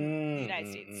in the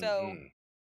United States. So mm.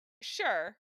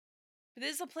 sure, but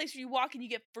this is a place where you walk and you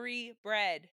get free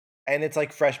bread. And it's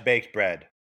like fresh baked bread.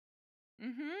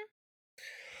 Mm-hmm.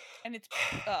 And it's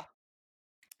ugh.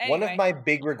 One of Anyway, my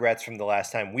big regrets from the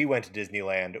last time we went to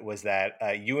Disneyland was that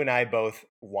you and I both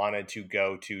wanted to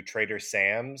go to Trader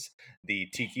Sam's, the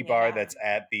tiki bar yeah. that's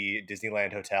at the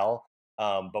Disneyland Hotel,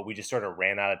 but we just sort of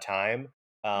ran out of time.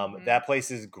 Mm-hmm. That place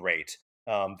is great.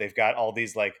 They've got all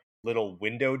these like little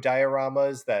window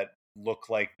dioramas that look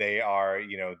like they are,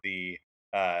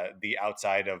 the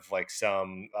outside of like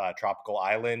some tropical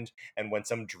island, and when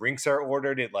some drinks are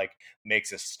ordered, it like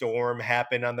makes a storm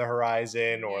happen on the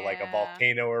horizon or like a Yeah.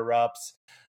 volcano erupts.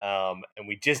 And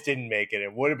we just didn't make it.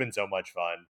 It would have been so much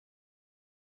fun.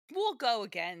 We'll go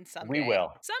again We someday.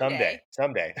 will someday.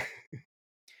 Someday. Someday.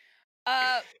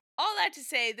 Uh all that to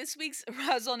say, this week's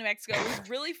Roswell, New Mexico was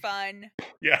really fun. I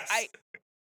Yes.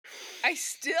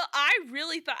 I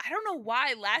really thought I don't know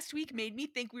why last week made me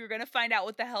think we were going to find out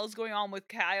what the hell's going on with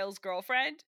Kyle's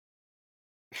girlfriend.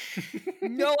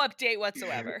 No update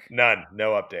whatsoever. None.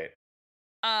 No update.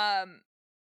 Um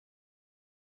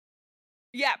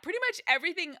yeah, pretty much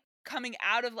everything coming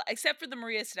out of except for the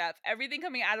Maria stuff, everything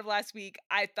coming out of last week,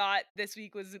 I thought this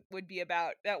week would be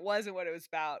about. That wasn't what it was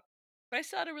about. But I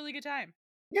still had a really good time.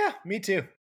 Yeah, me too.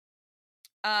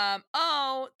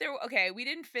 Okay, we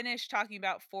didn't finish talking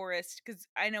about Forrest cuz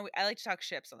I know I like to talk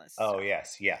ships on this Oh, stuff.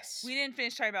 yes. Yes. We didn't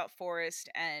finish talking about Forrest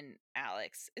and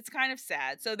Alex. It's kind of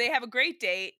sad. So they have a great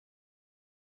date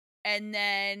and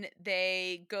then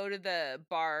they go to the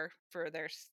bar for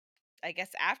I guess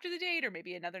after the date or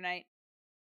maybe another night.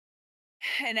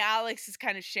 And Alex is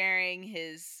kind of sharing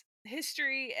his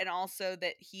history and also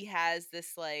that he has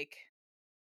this like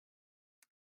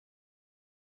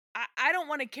I don't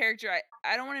want to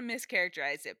I don't want to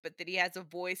mischaracterize it, but that he has a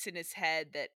voice in his head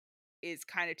that is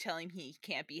kind of telling him he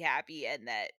can't be happy and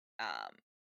that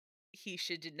he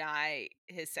should deny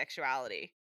his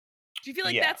sexuality. Do you feel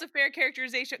like Yeah. that's a fair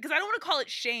characterization? Because I don't want to call it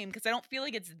shame because I don't feel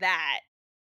like it's that.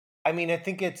 I mean, I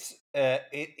think it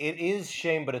is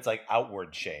shame, but it's like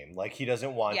outward shame. Like he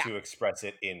doesn't want Yeah. to express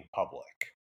it in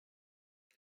public.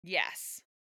 Yes.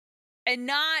 And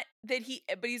not that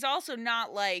but he's also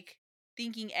not like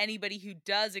thinking anybody who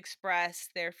does express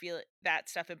their feel that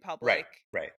stuff in Right. public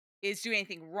Right. is doing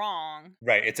anything wrong.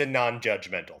 Right. It's a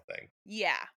non-judgmental thing.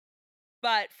 Yeah.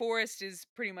 But Forrest is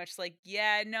pretty much like,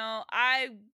 yeah, no,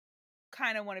 I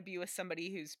kind of want to be with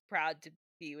somebody who's proud to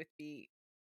be with me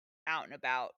out and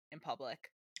about in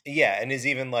public. Yeah, and is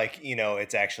even like,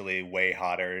 it's actually way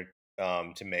hotter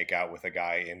to make out with a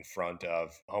guy in front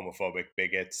of homophobic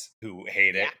bigots who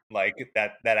hate Yeah. it. Like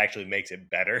that actually makes it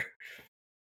better.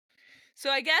 So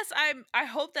I guess I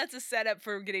hope that's a setup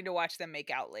for getting to watch them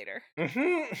make out later.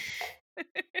 Mhm.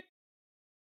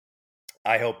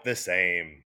 I hope the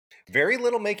same. Very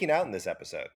little making out in this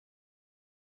episode.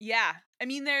 Yeah. I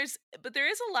mean there is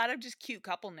a lot of just cute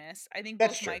coupleness. I think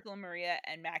That's both true. Michael and Maria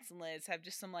and Max and Liz have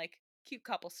just some like cute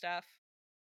couple stuff.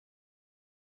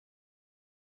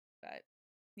 But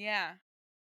yeah.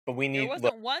 But we There need look,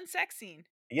 wasn't one sex scene.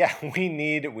 yeah, we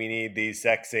need these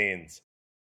sex scenes.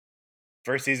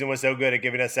 First season was so good at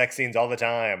giving us sex scenes all the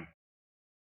time.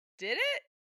 Did it?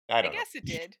 I I don't know. guess it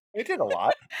did. It did a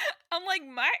lot. I'm like,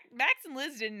 Max and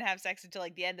Liz didn't have sex until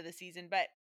like the end of the season, but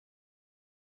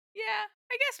yeah,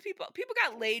 I guess people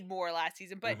got laid more last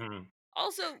season, but Mhm.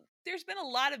 also there's been a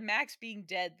lot of Max being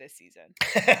dead this season.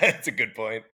 That's a good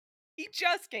point. He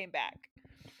just came back.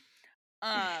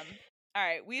 All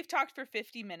right, we've talked for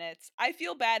 50 minutes. I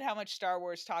feel bad how much Star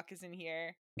Wars talk is in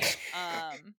here.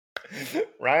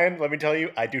 Ryan, let me tell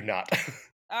you, I do not.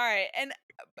 All right, and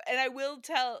I will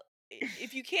tell,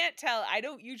 if you can't tell, I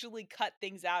don't usually cut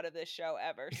things out of this show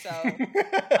ever. So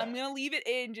I'm going to leave it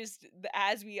in just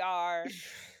as we are.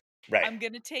 Right. I'm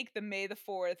going to take the May the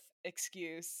 4th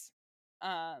excuse.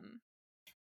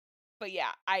 But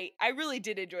yeah, I really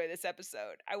did enjoy this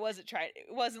episode. I wasn't trying,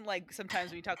 it wasn't like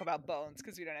sometimes we talk about bones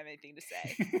because we don't have anything to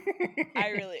say.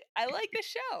 I like the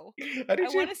show. I do I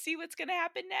too. want to see what's going to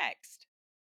happen next.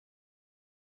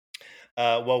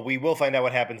 Well, we will find out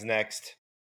what happens next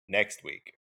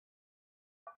week.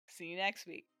 See you next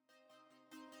week.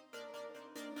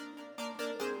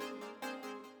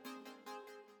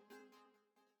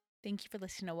 Thank you for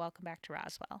listening to Welcome Back to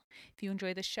Roswell. If you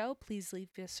enjoy the show, please leave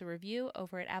us a review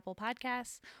over at Apple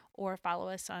Podcasts or follow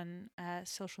us on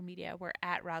social media. We're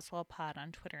at Roswell Pod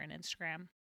on Twitter and Instagram.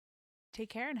 Take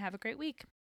care and have a great week.